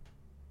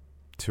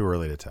 Too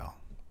early to tell.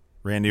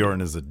 Randy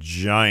Orton is a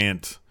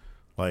giant.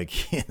 Like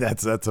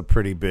that's a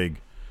pretty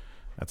big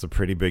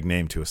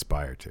name to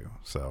aspire to.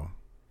 So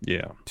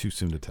yeah, too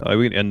soon to tell.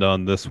 We can end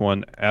on this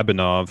one.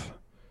 Abhinav,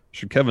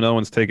 should Kevin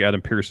Owens take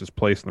Adam Pearce's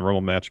place in the Rumble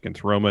match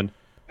against Roman?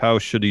 How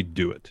should he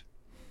do it?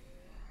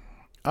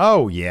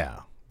 Oh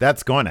yeah,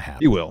 that's going to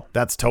happen. He will.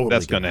 That's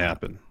going to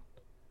happen.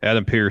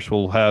 Adam Pearce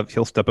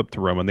he'll step up to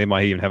Roman. They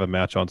might even have a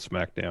match on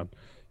SmackDown.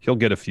 he'll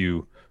get a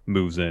few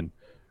moves in.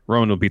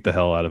 Roman will beat the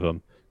hell out of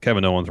him.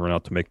 Kevin Owens run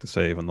out to make the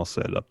save, and they'll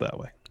set it up that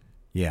way.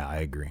 Yeah, I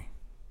agree.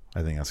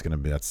 I think that's going to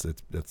be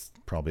that's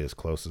probably as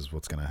close as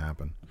what's going to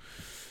happen.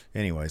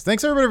 Anyways,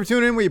 thanks everybody for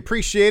tuning in. We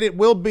appreciate it.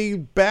 We'll be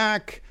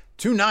back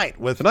tonight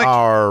with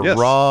our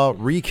Raw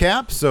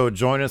recap. So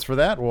join us for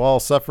that. We'll all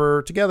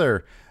suffer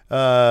together.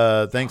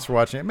 Thanks for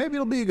watching. Maybe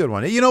it'll be a good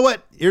one. You know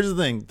what? Here's the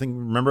thing.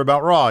 Remember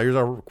about Raw. Here's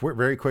our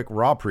very quick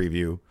Raw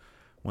preview.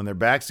 When their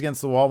back's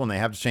against the wall, when they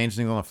have to change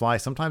things on the fly,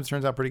 sometimes it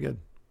turns out pretty good.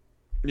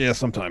 Yeah,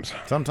 sometimes.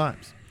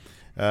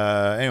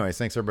 Anyways,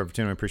 thanks everybody for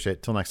tuning in. We appreciate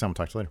it. Till next time, we'll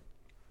talk to you later.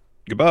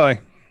 Goodbye.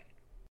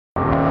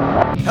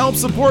 Help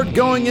support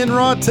Going In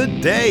Raw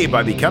today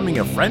by becoming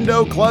a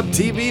Friendo Club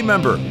TV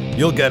member.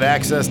 You'll get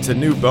access to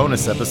new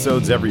bonus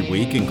episodes every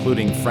week,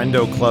 including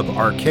Friendo Club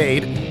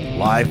Arcade,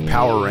 Live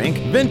Power Rank,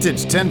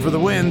 Vintage 10 for the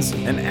Wins,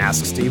 and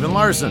Ask Steven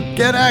Larson.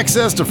 Get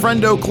access to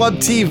Friendo Club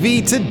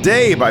TV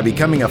today by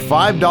becoming a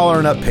 $5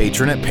 and up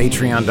patron at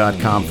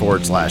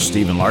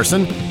patreon.com/Steven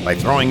Larson, by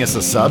throwing us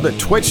a sub at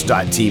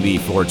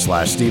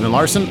twitch.tv/Steven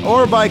Larson,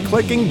 or by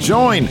clicking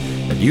join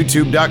at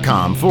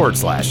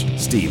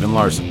youtube.com/Steven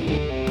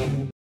Larson.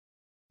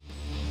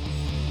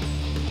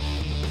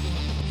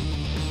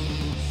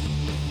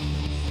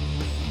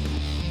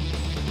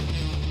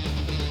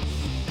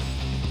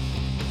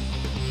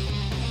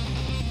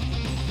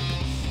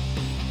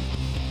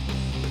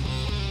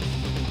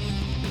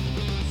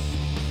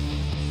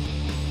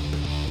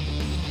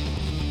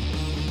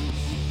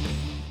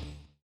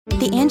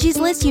 The Angie's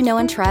List you know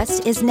and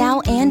trust is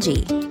now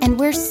Angie, and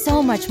we're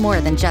so much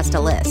more than just a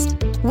list.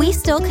 We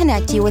still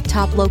connect you with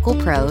top local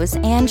pros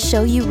and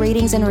show you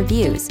ratings and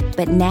reviews,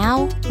 but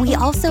now we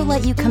also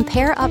let you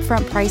compare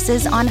upfront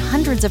prices on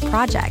hundreds of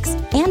projects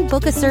and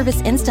book a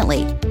service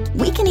instantly.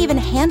 We can even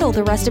handle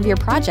the rest of your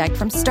project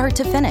from start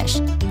to finish.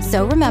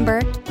 So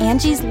remember,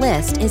 Angie's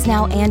List is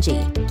now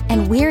Angie,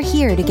 and we're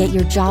here to get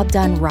your job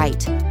done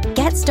right.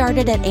 Get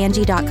started at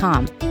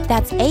Angie.com.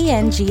 That's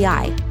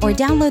ANGI, or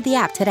download the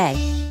app today.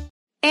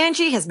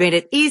 Angie has made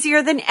it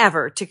easier than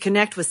ever to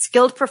connect with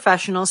skilled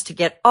professionals to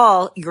get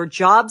all your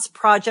jobs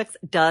projects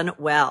done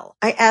well.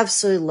 I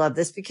absolutely love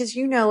this because,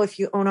 you know, if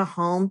you own a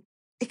home,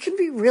 it can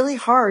be really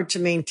hard to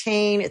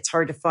maintain. It's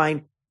hard to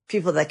find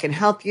people that can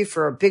help you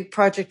for a big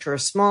project or a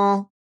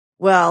small.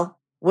 Well,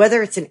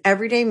 whether it's in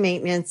everyday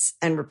maintenance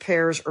and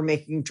repairs or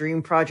making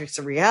dream projects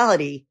a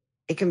reality,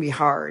 it can be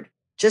hard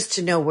just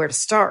to know where to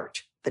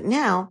start. But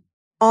now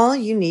all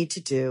you need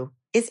to do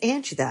is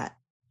Angie that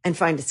and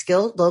find a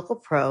skilled local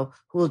pro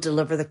who will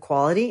deliver the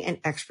quality and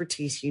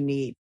expertise you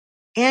need.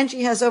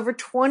 Angie has over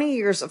 20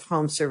 years of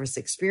home service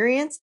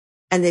experience,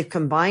 and they've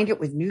combined it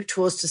with new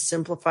tools to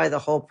simplify the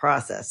whole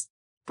process.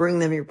 Bring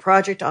them your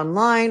project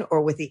online or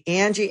with the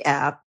Angie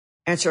app,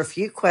 answer a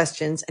few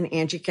questions, and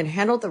Angie can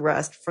handle the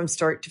rest from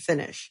start to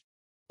finish.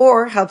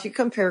 Or help you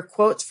compare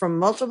quotes from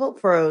multiple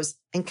pros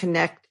and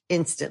connect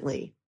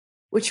instantly,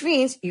 which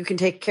means you can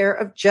take care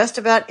of just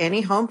about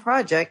any home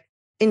project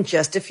in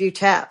just a few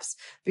taps.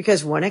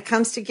 Because when it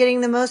comes to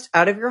getting the most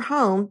out of your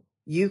home,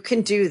 you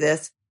can do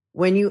this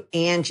when you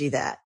Angie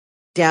that.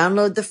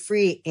 Download the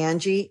free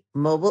Angie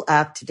mobile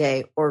app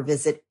today or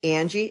visit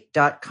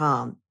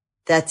Angie.com.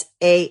 That's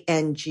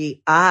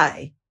ANGI.com.